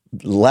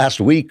last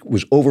week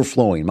was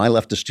overflowing. My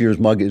Leftist Tears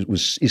mug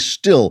is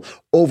still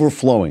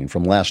overflowing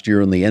from last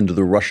year and the end of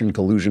the Russian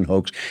collusion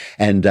hoax.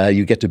 And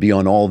you get to be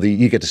on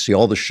you get to see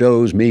all the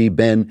shows, me,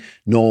 Ben,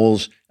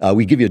 Knowles.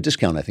 We give you a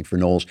discount, I think, for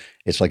Knowles.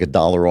 It's like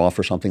 $1 off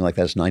or something like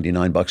that. It's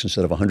 $99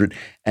 instead of $100.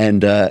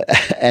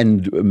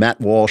 And Matt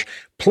Walsh.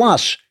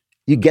 Plus,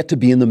 you get to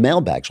be in the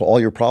mailbag. So all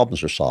your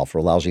problems are solved for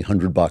a lousy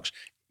 $100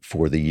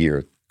 for the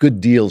year.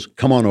 Good deals.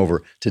 Come on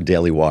over to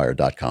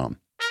dailywire.com.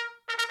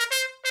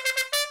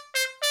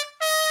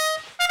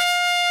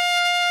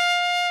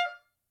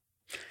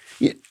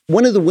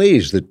 One of the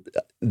ways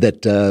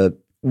that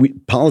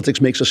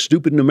politics makes us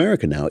stupid in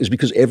America now is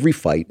because every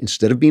fight,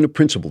 instead of being a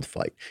principled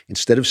fight,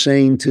 instead of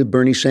saying to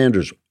Bernie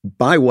Sanders,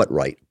 by what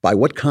right, by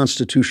what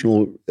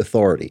constitutional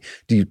authority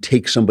do you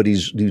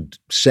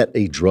set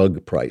a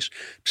drug price?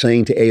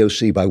 Saying to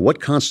AOC, by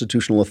what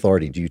constitutional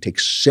authority do you take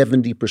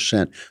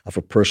 70% of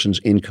a person's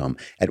income?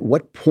 At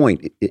what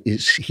point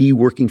is he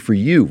working for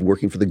you,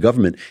 working for the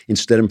government,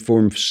 instead of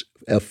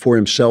for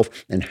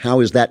himself, and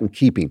how is that in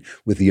keeping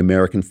with the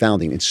American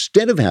founding?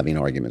 Instead of having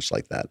arguments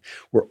like that,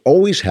 we're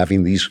always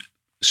having these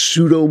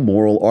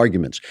pseudo-moral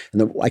arguments.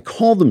 And I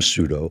call them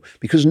pseudo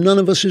because none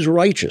of us is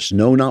righteous.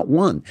 No, not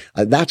one.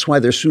 That's why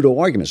they're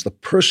pseudo-arguments. The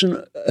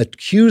person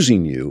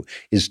accusing you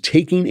is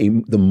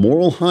taking the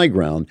moral high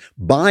ground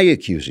by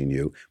accusing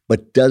you,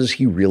 but does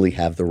he really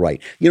have the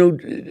right? You know,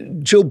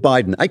 Joe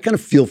Biden, I kind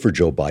of feel for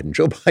Joe Biden.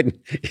 Joe Biden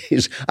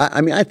is,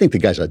 I think the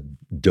guy's a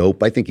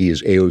dope. I think he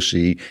is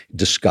AOC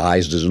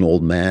disguised as an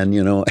old man,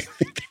 you know. I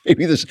think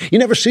maybe you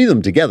never see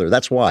them together.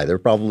 That's why. They're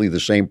probably the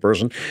same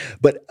person.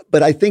 But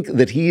I think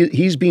that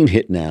he's being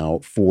hit now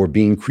for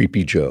being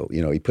creepy Joe.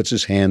 You know, he puts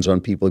his hands on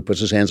people. He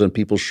puts his hands on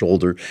people's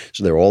shoulder.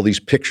 So there are all these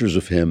pictures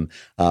of him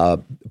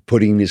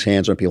putting his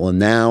hands on people. And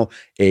now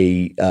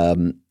I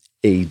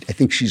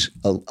think she's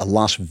a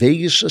Las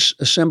Vegas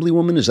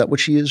assemblywoman. Is that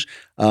what she is?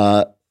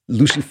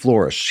 Lucy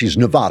Flores. She's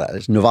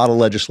Nevada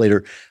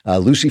legislator,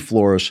 Lucy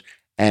Flores.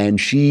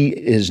 And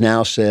she has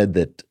now said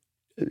that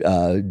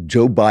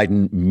Joe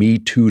Biden Me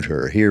Too'd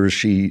her. Here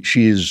she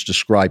is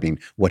describing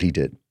what he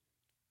did.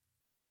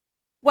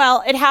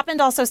 Well, it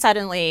happened also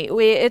suddenly.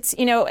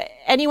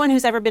 Anyone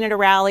who's ever been at a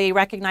rally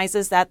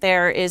recognizes that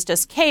there is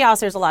just chaos.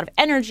 There's a lot of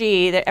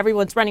energy, that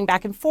everyone's running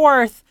back and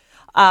forth.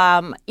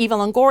 Eva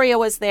Longoria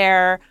was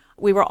there.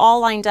 We were all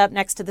lined up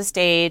next to the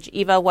stage.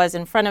 Eva was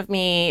in front of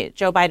me.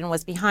 Joe Biden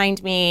was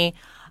behind me.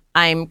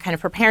 I'm kind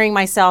of preparing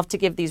myself to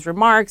give these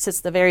remarks.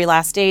 It's the very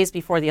last days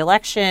before the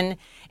election.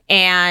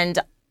 And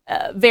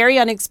very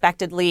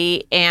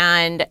unexpectedly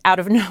and out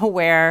of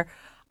nowhere,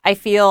 I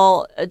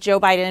feel Joe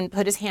Biden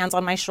put his hands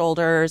on my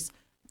shoulders,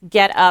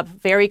 get up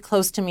very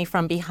close to me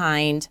from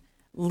behind,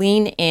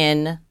 lean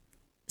in,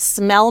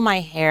 smell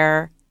my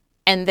hair,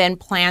 and then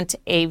plant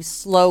a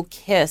slow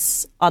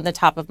kiss on the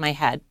top of my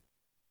head.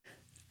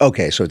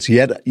 Okay, so it's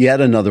yet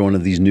another one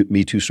of these new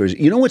Me Too stories.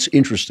 You know what's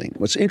interesting?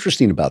 What's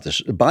interesting about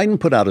this? Biden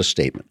put out a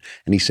statement,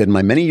 and he said, "In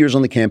my many years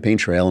on the campaign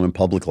trail and in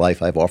public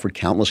life, I've offered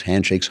countless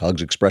handshakes,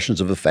 hugs,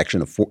 expressions of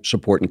affection, of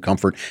support, and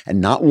comfort,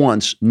 and not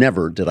once,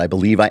 never, did I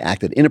believe I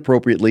acted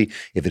inappropriately.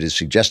 If it is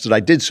suggested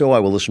I did so, I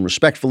will listen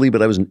respectfully,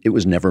 but it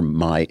was never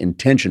my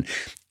intention."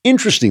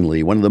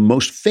 Interestingly, one of the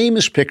most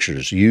famous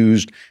pictures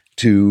used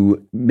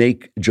to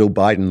make Joe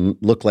Biden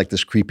look like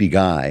this creepy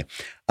guy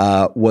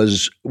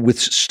was with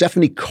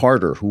Stephanie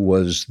Carter, who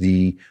was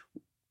the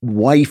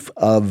wife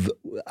of,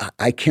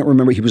 I can't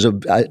remember, he was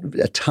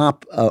a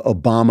top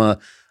Obama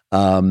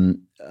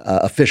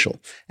official.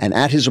 And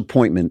at his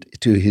appointment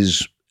to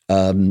his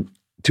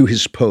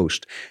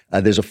post,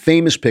 there's a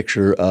famous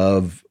picture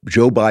of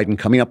Joe Biden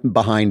coming up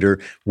behind her,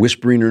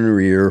 whispering in her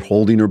ear,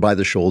 holding her by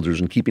the shoulders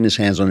and keeping his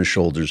hands on his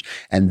shoulders.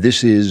 And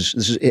this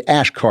is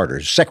Ash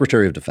Carter,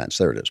 Secretary of Defense.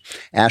 There it is.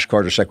 Ash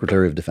Carter,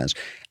 Secretary of Defense.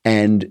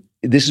 And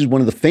this is one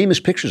of the famous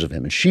pictures of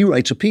him. And she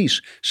writes a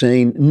piece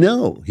saying,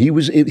 no, he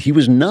was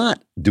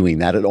not doing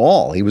that at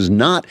all. He was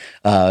not,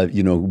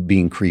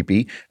 being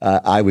creepy.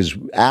 I was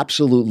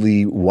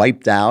absolutely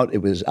wiped out.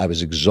 I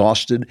was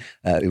exhausted.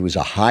 It was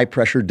a high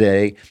pressure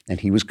day,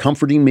 and he was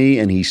comforting me.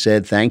 And he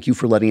said, "Thank you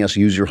for letting us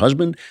use your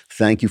husband.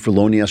 Thank you for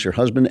loaning us your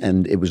husband.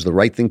 And it was the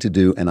right thing to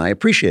do. And I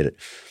appreciate it."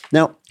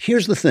 Now,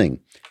 here's the thing.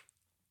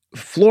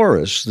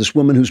 Flores, this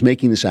woman who's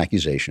making this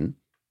accusation,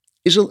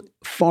 is a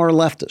far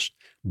leftist.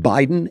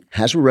 Biden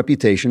has a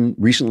reputation.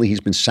 Recently,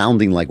 he's been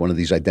sounding like one of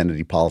these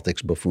identity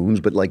politics buffoons,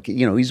 but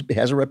he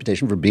has a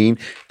reputation for being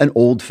an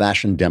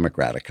old-fashioned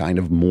Democrat, a kind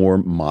of more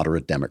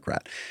moderate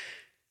Democrat.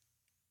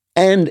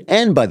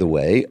 And by the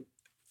way,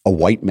 a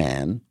white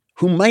man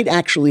who might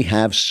actually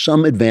have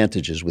some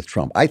advantages with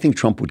Trump. I think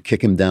Trump would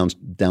kick him down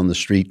the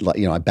street.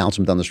 I bounce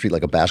him down the street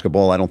like a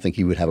basketball. I don't think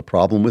he would have a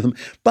problem with him.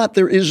 But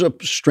there is a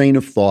strain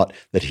of thought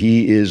that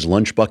he is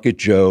lunch bucket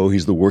Joe.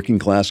 He's the working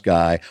class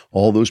guy.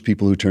 All those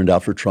people who turned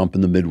out for Trump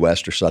in the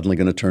Midwest are suddenly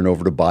going to turn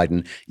over to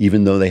Biden,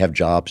 even though they have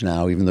jobs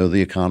now, even though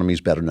the economy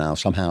is better now.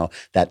 Somehow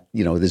that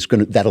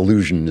that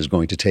illusion is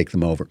going to take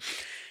them over.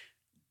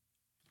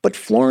 But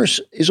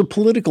Flores is a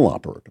political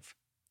operative.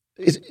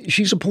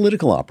 She's a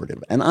political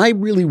operative. And I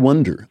really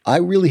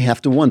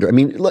have to wonder. I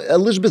mean,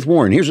 Elizabeth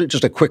Warren, here's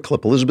just a quick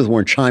clip. Elizabeth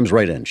Warren chimes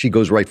right in. She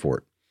goes right for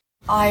it.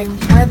 I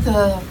read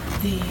the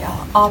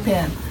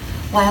op-ed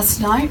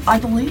last night, I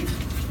believe,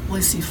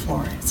 Lucy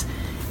Flores.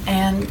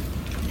 And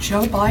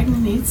Joe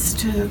Biden needs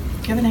to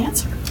give an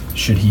answer.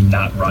 Should he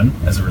not run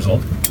as a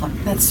result?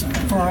 That's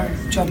for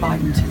Joe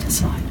Biden to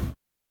decide.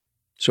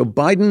 So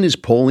Biden is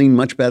polling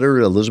much better.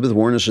 Elizabeth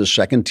Warren is a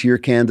second-tier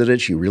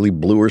candidate. She really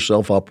blew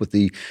herself up with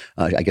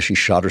I guess she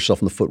shot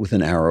herself in the foot with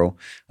an arrow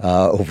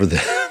over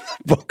the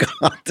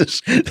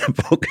Pocahontas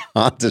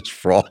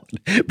fraud.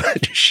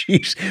 But she,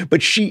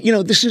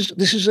 this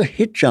is a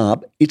hit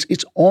job.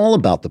 It's all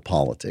about the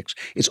politics.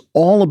 It's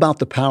all about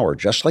the power,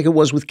 just like it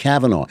was with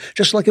Kavanaugh,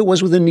 just like it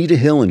was with Anita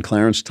Hill and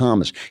Clarence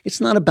Thomas. It's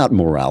not about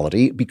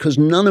morality because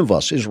none of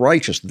us is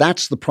righteous.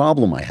 That's the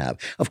problem I have.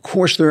 Of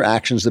course, there are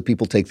actions that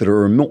people take that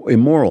are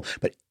immoral,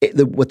 but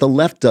what the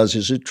left does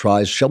is it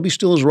tries, Shelby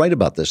Steele is right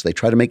about this, they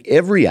try to make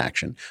every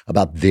action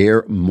about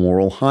their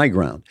moral high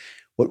ground.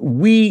 What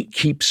we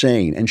keep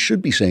saying and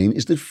should be saying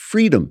is that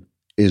freedom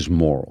is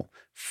moral.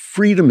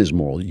 Freedom is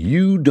moral.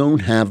 You don't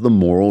have the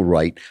moral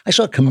right. I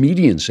saw a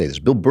comedian say this.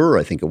 Bill Burr,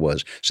 I think it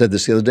was, said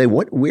this the other day.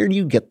 Where do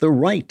you get the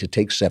right to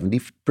take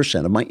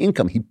 70% of my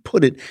income? He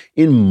put it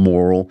in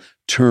moral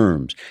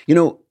terms.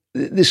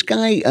 This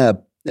guy,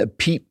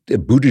 Pete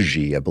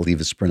Buttigieg, I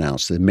believe it's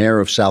pronounced, the mayor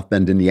of South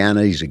Bend,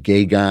 Indiana. He's a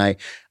gay guy,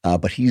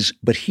 but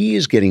he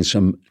is getting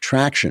some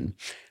traction,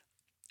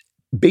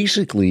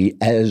 basally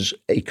as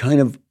a kind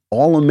of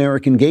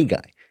all-American gay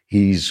guy.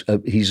 He's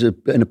an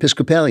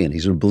Episcopalian.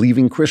 He's a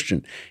believing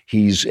Christian.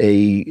 He's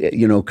he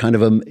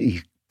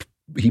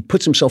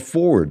puts himself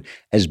forward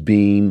as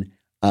being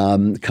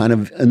kind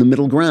of in the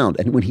middle ground.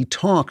 And when he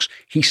talks,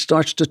 he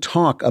starts to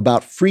talk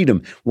about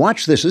freedom.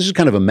 Watch this. This is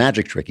kind of a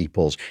magic trick he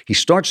pulls. He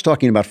starts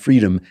talking about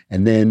freedom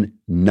and then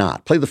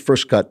not. Play the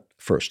first cut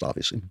first,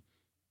 obviously.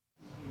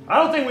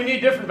 I don't think we need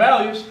different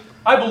values.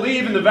 I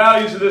believe in the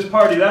values of this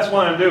party. That's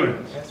why I'm doing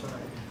it.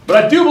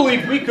 But I do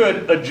believe we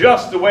could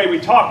adjust the way we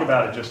talk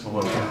about it just a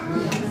little bit.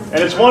 And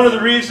it's one of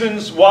the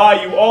reasons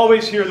why you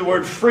always hear the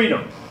word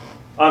freedom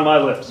on my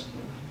lips.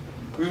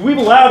 Because we've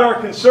allowed our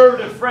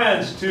conservative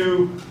friends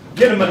to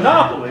get a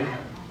monopoly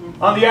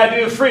on the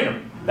idea of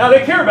freedom. Now,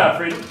 they care about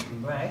freedom,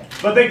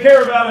 but they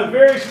care about a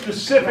very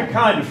specific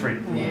kind of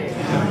freedom.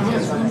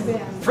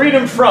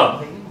 Freedom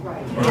from.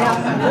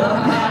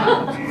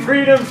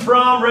 Freedom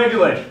from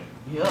regulation.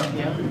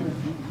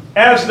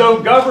 As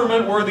though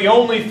government were the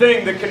only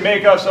thing that can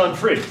make us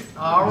unfree.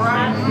 All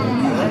right.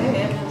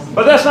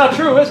 But that's not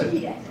true, is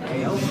it?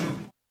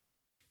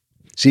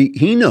 See,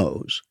 he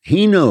knows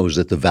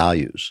that the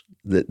values,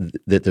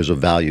 that there's a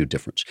value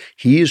difference.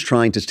 He is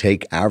trying to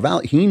take our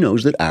value. He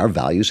knows that our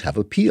values have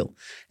appeal.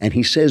 And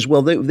he says,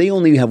 well, they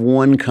only have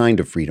one kind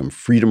of freedom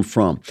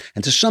from.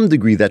 And to some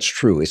degree, that's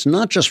true. It's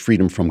not just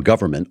freedom from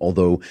government,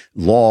 although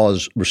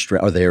laws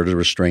are there to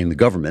restrain the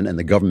government, and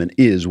the government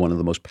is one of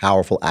the most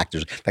powerful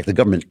actors. In fact, the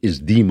government is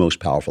the most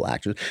powerful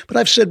actor. But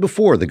I've said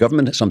before, the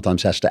government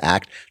sometimes has to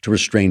act to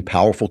restrain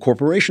powerful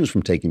corporations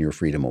from taking your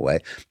freedom away.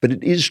 But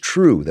it is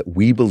true that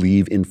we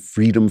believe in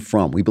freedom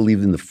from. We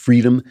believe in the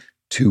freedom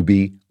to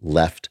be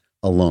left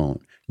alone.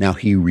 Now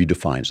he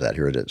redefines that.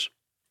 Here it is.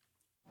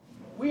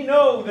 We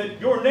know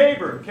that your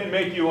neighbor can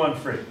make you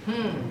unfree.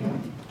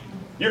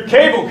 Your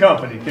cable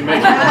company can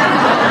make you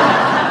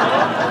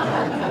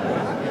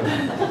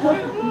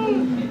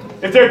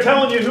unfree. If they're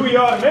telling you who you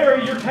ought to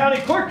marry, your county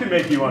clerk can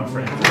make you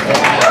unfree.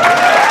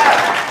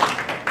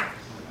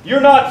 You're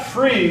not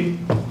free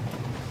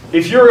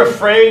if you're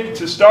afraid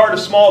to start a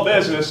small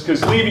business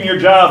because leaving your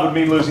job would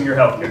mean losing your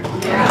health care.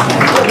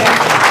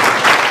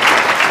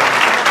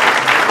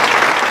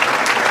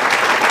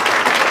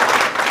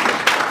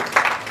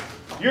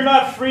 You're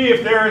not free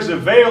if there is a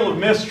veil of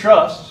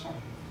mistrust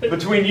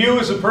between you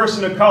as a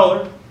person of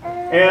color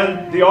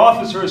and the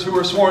officers who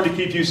are sworn to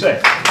keep you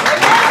safe.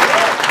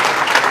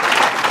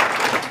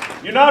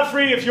 You're not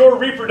free if your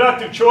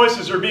reproductive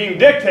choices are being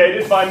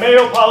dictated by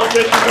male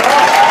politicians and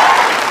officers.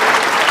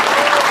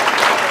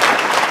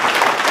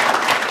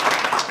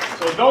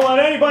 So don't let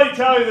anybody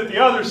tell you that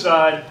the other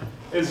side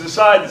is the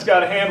side that's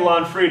got a handle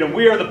on freedom.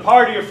 We are the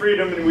party of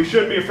freedom, and we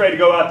shouldn't be afraid to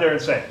go out there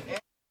and say it.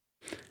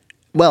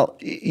 Well,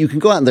 you can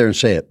go out there and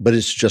say it, but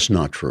it's just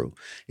not true.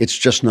 It's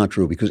just not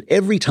true because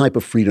every type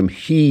of freedom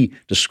he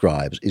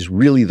describes is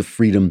really the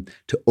freedom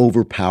to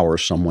overpower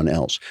someone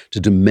else, to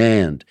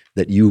demand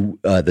that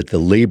that the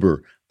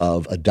labor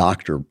of a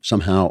doctor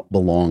somehow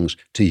belongs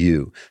to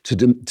you,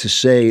 to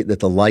say that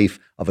the life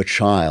of a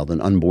child,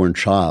 an unborn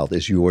child,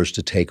 is yours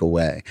to take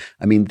away.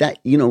 I mean, that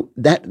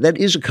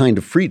is a kind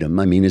of freedom.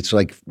 I mean,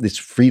 it's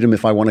freedom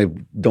if I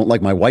don't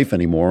like my wife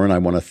anymore and I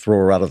want to throw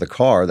her out of the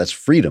car, that's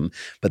freedom.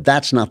 But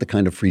that's not the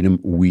kind of freedom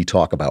we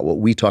talk about. What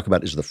we talk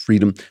about is the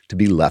freedom to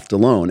be left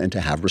alone and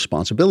to have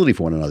responsibility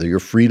for one another. Your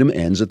freedom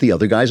ends at the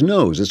other guy's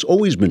nose. It's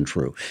always been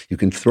true. You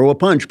can throw a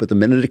punch, but the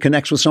minute it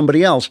connects with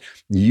somebody else,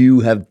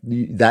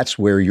 that's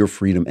where your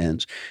freedom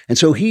ends. And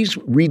so he's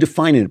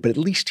redefining it, but at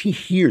least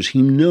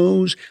he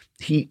knows,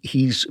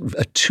 he's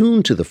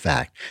attuned to the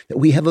fact that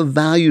we have a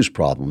values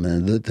problem,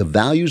 and the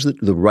values that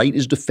the right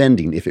is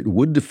defending, if it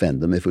would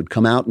defend them, if it would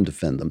come out and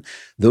defend them,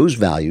 those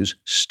values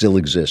still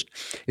exist.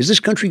 Is this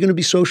country going to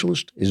be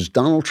socialist? Is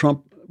Donald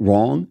Trump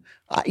wrong?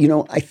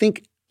 I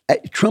think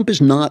Trump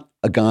is not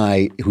a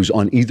guy who's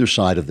on either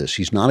side of this.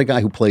 He's not a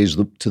guy who plays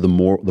the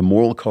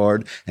moral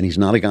card, and he's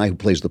not a guy who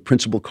plays the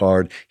principle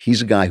card.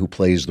 He's a guy who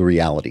plays the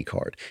reality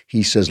card.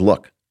 He says,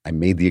 look, I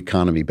made the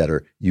economy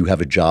better. You have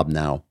a job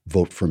now.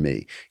 Vote for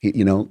me.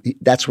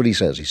 That's what he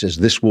says. He says,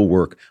 this will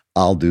work.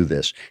 I'll do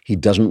this. He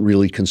doesn't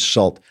really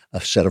consult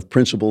a set of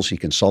principles. He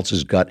consults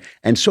his gut.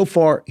 And so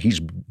far, he's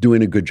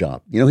doing a good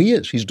job. He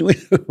is. He's doing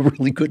a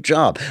really good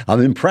job.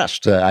 I'm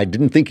impressed. I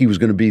didn't think he was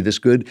going to be this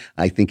good.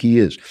 I think he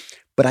is.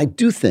 But I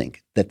do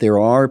think that there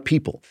are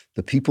people,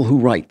 the people who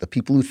write, the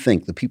people who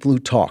think, the people who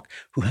talk,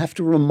 who have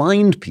to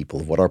remind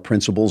people of what our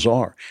principles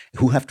are,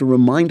 who have to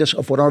remind us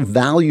of what our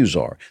values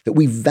are, that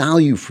we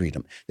value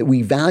freedom, that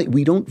we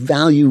don't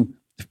value,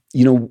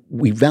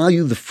 we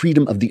value the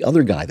freedom of the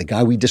other guy, the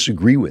guy we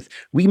disagree with.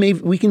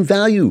 We can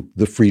value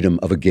the freedom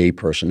of a gay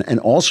person and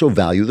also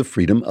value the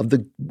freedom of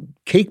the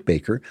cake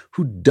baker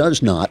who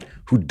does not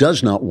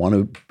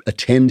want to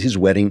attend his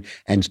wedding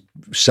and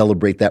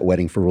celebrate that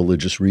wedding for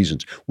religious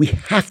reasons. We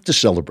have to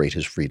celebrate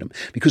his freedom,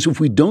 because if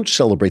we don't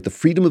celebrate the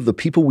freedom of the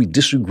people we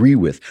disagree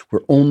with,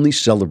 we're only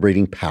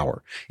celebrating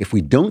power. If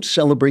we don't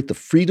celebrate the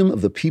freedom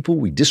of the people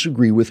we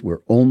disagree with,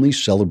 we're only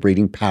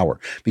celebrating power.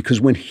 Because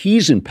when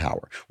he's in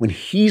power, when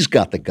he's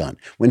got the gun,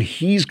 when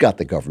he's got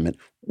the government,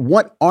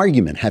 what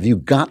argument have you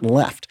got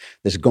left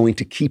that's going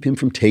to keep him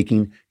from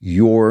taking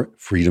your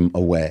freedom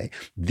away?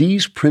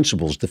 These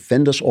principles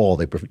defend us all.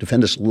 They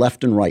defend us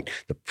left and right.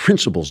 The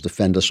principles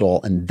defend us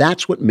all. And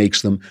that's what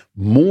makes them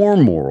more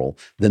moral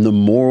than the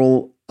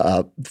moral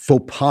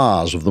faux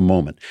pas of the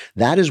moment.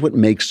 That is what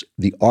makes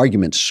the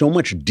argument so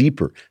much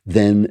deeper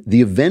than the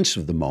events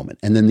of the moment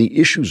and then the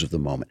issues of the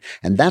moment.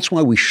 And that's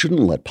why we shouldn't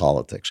let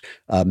politics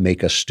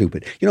make us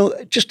stupid.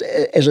 Just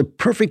as a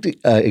perfect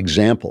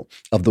example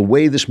of the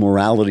way this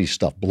morality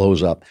stuff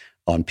blows up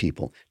on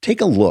people, take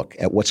a look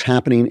at what's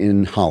happening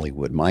in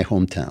Hollywood, my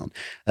hometown.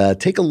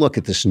 Take a look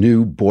at this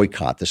new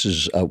boycott. This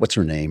is, what's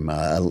her name?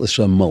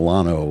 Alyssa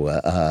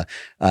Milano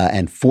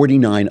and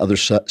 49 other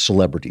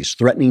celebrities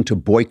threatening to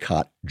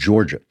boycott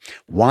Georgia.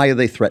 Why are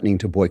they threatening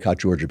to boycott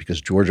Georgia?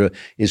 Because Georgia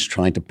is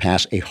trying to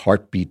pass a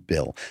heartbeat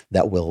bill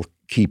that will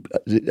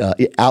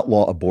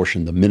outlaw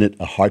abortion the minute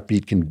a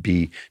heartbeat can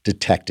be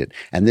detected.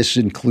 And this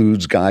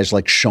includes guys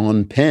like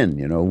Sean Penn,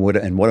 what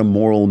a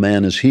moral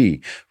man is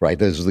he, right?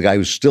 This is the guy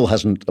who still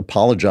hasn't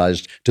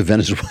apologized to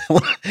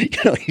Venezuela.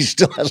 He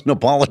still hasn't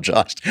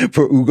apologized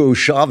for Hugo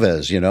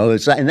Chavez,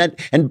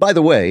 and by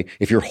the way,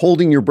 if you're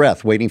holding your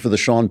breath waiting for the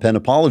Sean Penn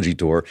apology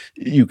tour,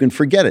 you can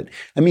forget it.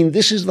 I mean,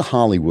 this is the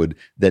Hollywood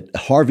that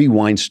Harvey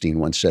Weinstein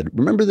once said.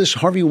 Remember this?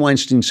 Harvey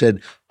Weinstein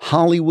said,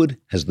 Hollywood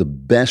has the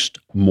best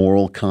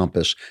moral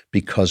compass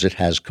because it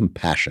has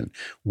compassion.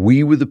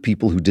 We were the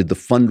people who did the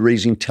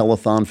fundraising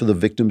telethon for the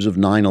victims of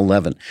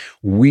 9/11.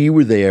 We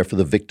were there for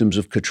the victims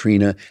of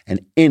Katrina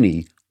and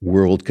any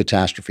world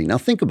catastrophe. Now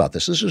think about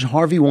this. This is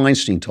Harvey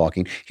Weinstein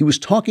talking. He was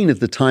talking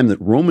at the time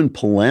that Roman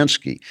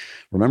Polanski,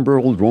 remember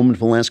old Roman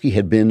Polanski,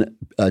 had been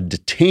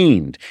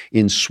detained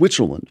in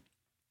Switzerland.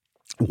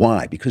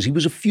 Why? Because he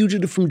was a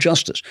fugitive from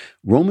justice.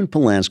 Roman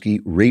Polanski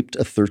raped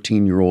a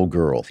 13-year-old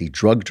girl. He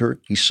drugged her,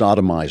 he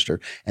sodomized her,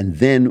 and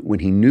then when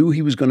he knew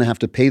he was going to have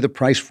to pay the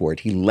price for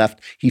it,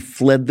 he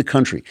fled the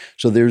country.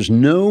 So there's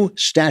no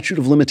statute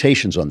of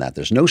limitations on that.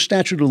 There's no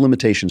statute of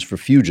limitations for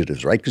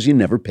fugitives, right? Because you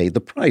never paid the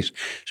price.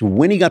 So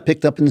when he got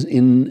picked up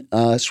in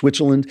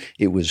Switzerland,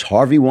 it was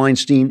Harvey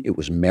Weinstein, it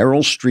was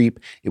Meryl Streep,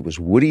 it was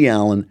Woody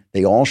Allen.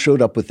 They all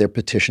showed up with their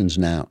petitions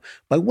now.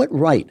 By what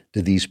right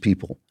do these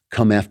people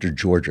come after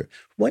Georgia?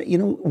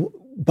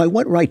 By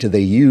what right do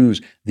they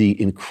use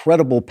the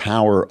incredible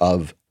power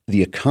of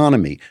the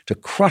economy, to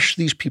crush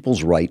these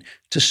people's right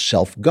to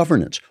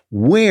self-governance.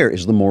 Where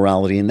is the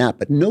morality in that?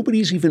 But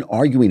nobody's even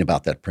arguing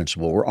about that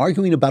principle. We're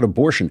arguing about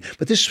abortion,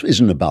 but this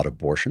isn't about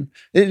abortion.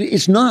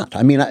 It's not.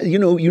 I mean, you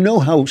know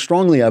how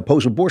strongly I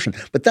oppose abortion,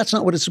 but that's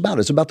not what it's about.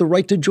 It's about the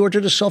right to Georgia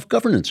to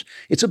self-governance.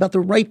 It's about the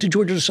right to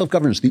Georgia to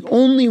self-governance. The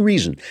only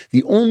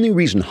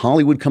reason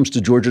Hollywood comes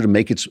to Georgia to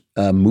make its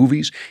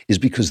movies is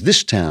because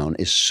this town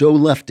is so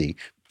lefty.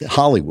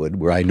 Hollywood,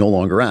 where I no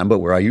longer am, but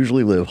where I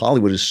usually live,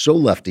 Hollywood is so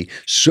lefty,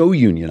 so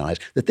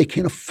unionized, that they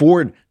can't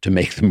afford to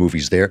make the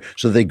movies there.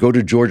 So they go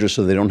to Georgia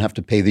so they don't have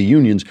to pay the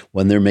unions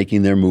when they're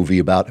making their movie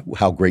about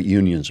how great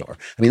unions are.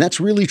 I mean,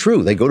 that's really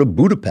true. They go to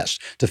Budapest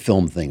to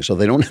film things so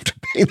they don't have to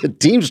pay the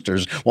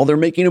Teamsters while they're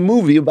making a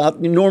movie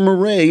about Norma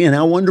Ray and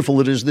how wonderful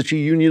it is that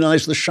she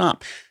unionized the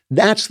shop.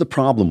 That's the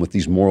problem with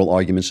these moral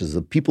arguments, is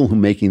the people who are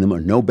making them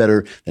are no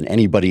better than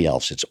anybody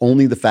else. It's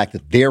only the fact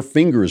that their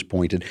finger is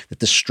pointed that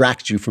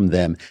distracts you from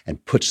them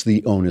and puts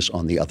the onus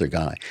on the other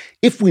guy.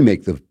 If we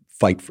make the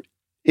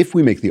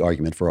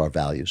argument for our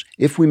values,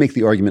 if we make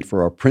the argument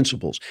for our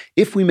principles,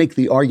 if we make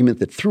the argument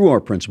that through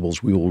our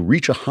principles we will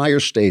reach a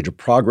higher stage of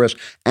progress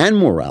and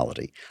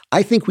morality,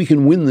 I think we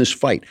can win this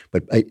fight,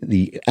 but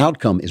the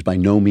outcome is by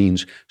no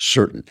means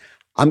certain.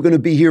 I'm going to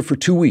be here for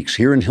 2 weeks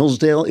here in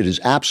Hillsdale. It is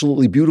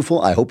absolutely beautiful.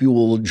 I hope you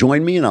will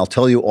join me, and I'll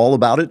tell you all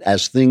about it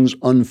as things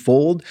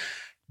unfold.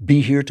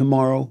 Be here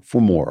tomorrow for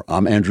more.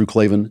 I'm Andrew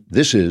Klavan.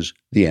 This is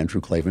The Andrew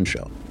Klavan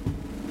Show.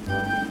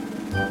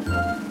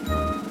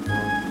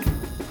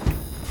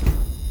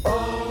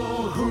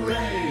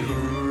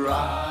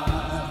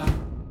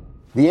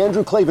 The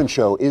Andrew Klavan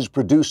Show is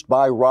produced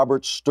by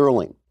Robert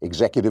Sterling.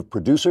 Executive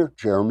producer,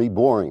 Jeremy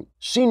Boring.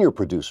 Senior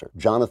producer,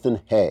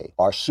 Jonathan Hay.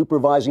 Our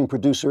supervising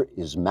producer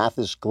is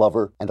Mathis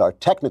Glover, and our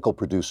technical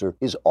producer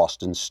is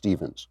Austin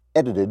Stevens.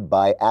 Edited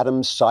by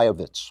Adam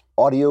Sayevitz.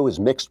 Audio is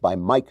mixed by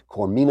Mike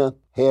Cormina.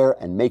 Hair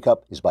and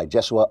makeup is by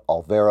Jesua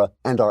Alvera.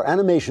 And our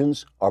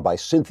animations are by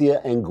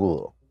Cynthia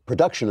Angulo.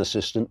 Production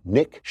assistant,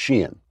 Nick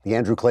Sheehan. The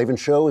Andrew Klavan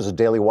Show is a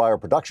Daily Wire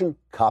production.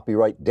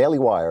 Copyright Daily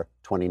Wire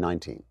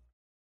 2019.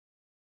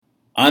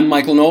 I'm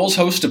Michael Knowles,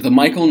 host of The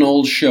Michael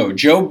Knowles Show.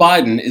 Joe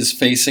Biden is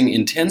facing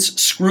intense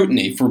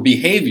scrutiny for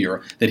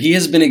behavior that he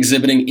has been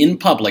exhibiting in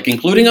public,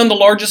 including on the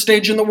largest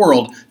stage in the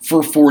world,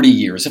 for 40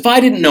 years. If I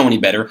didn't know any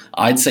better,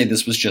 I'd say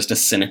this was just a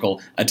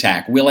cynical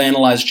attack. We'll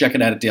analyze. Check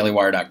it out at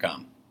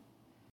dailywire.com.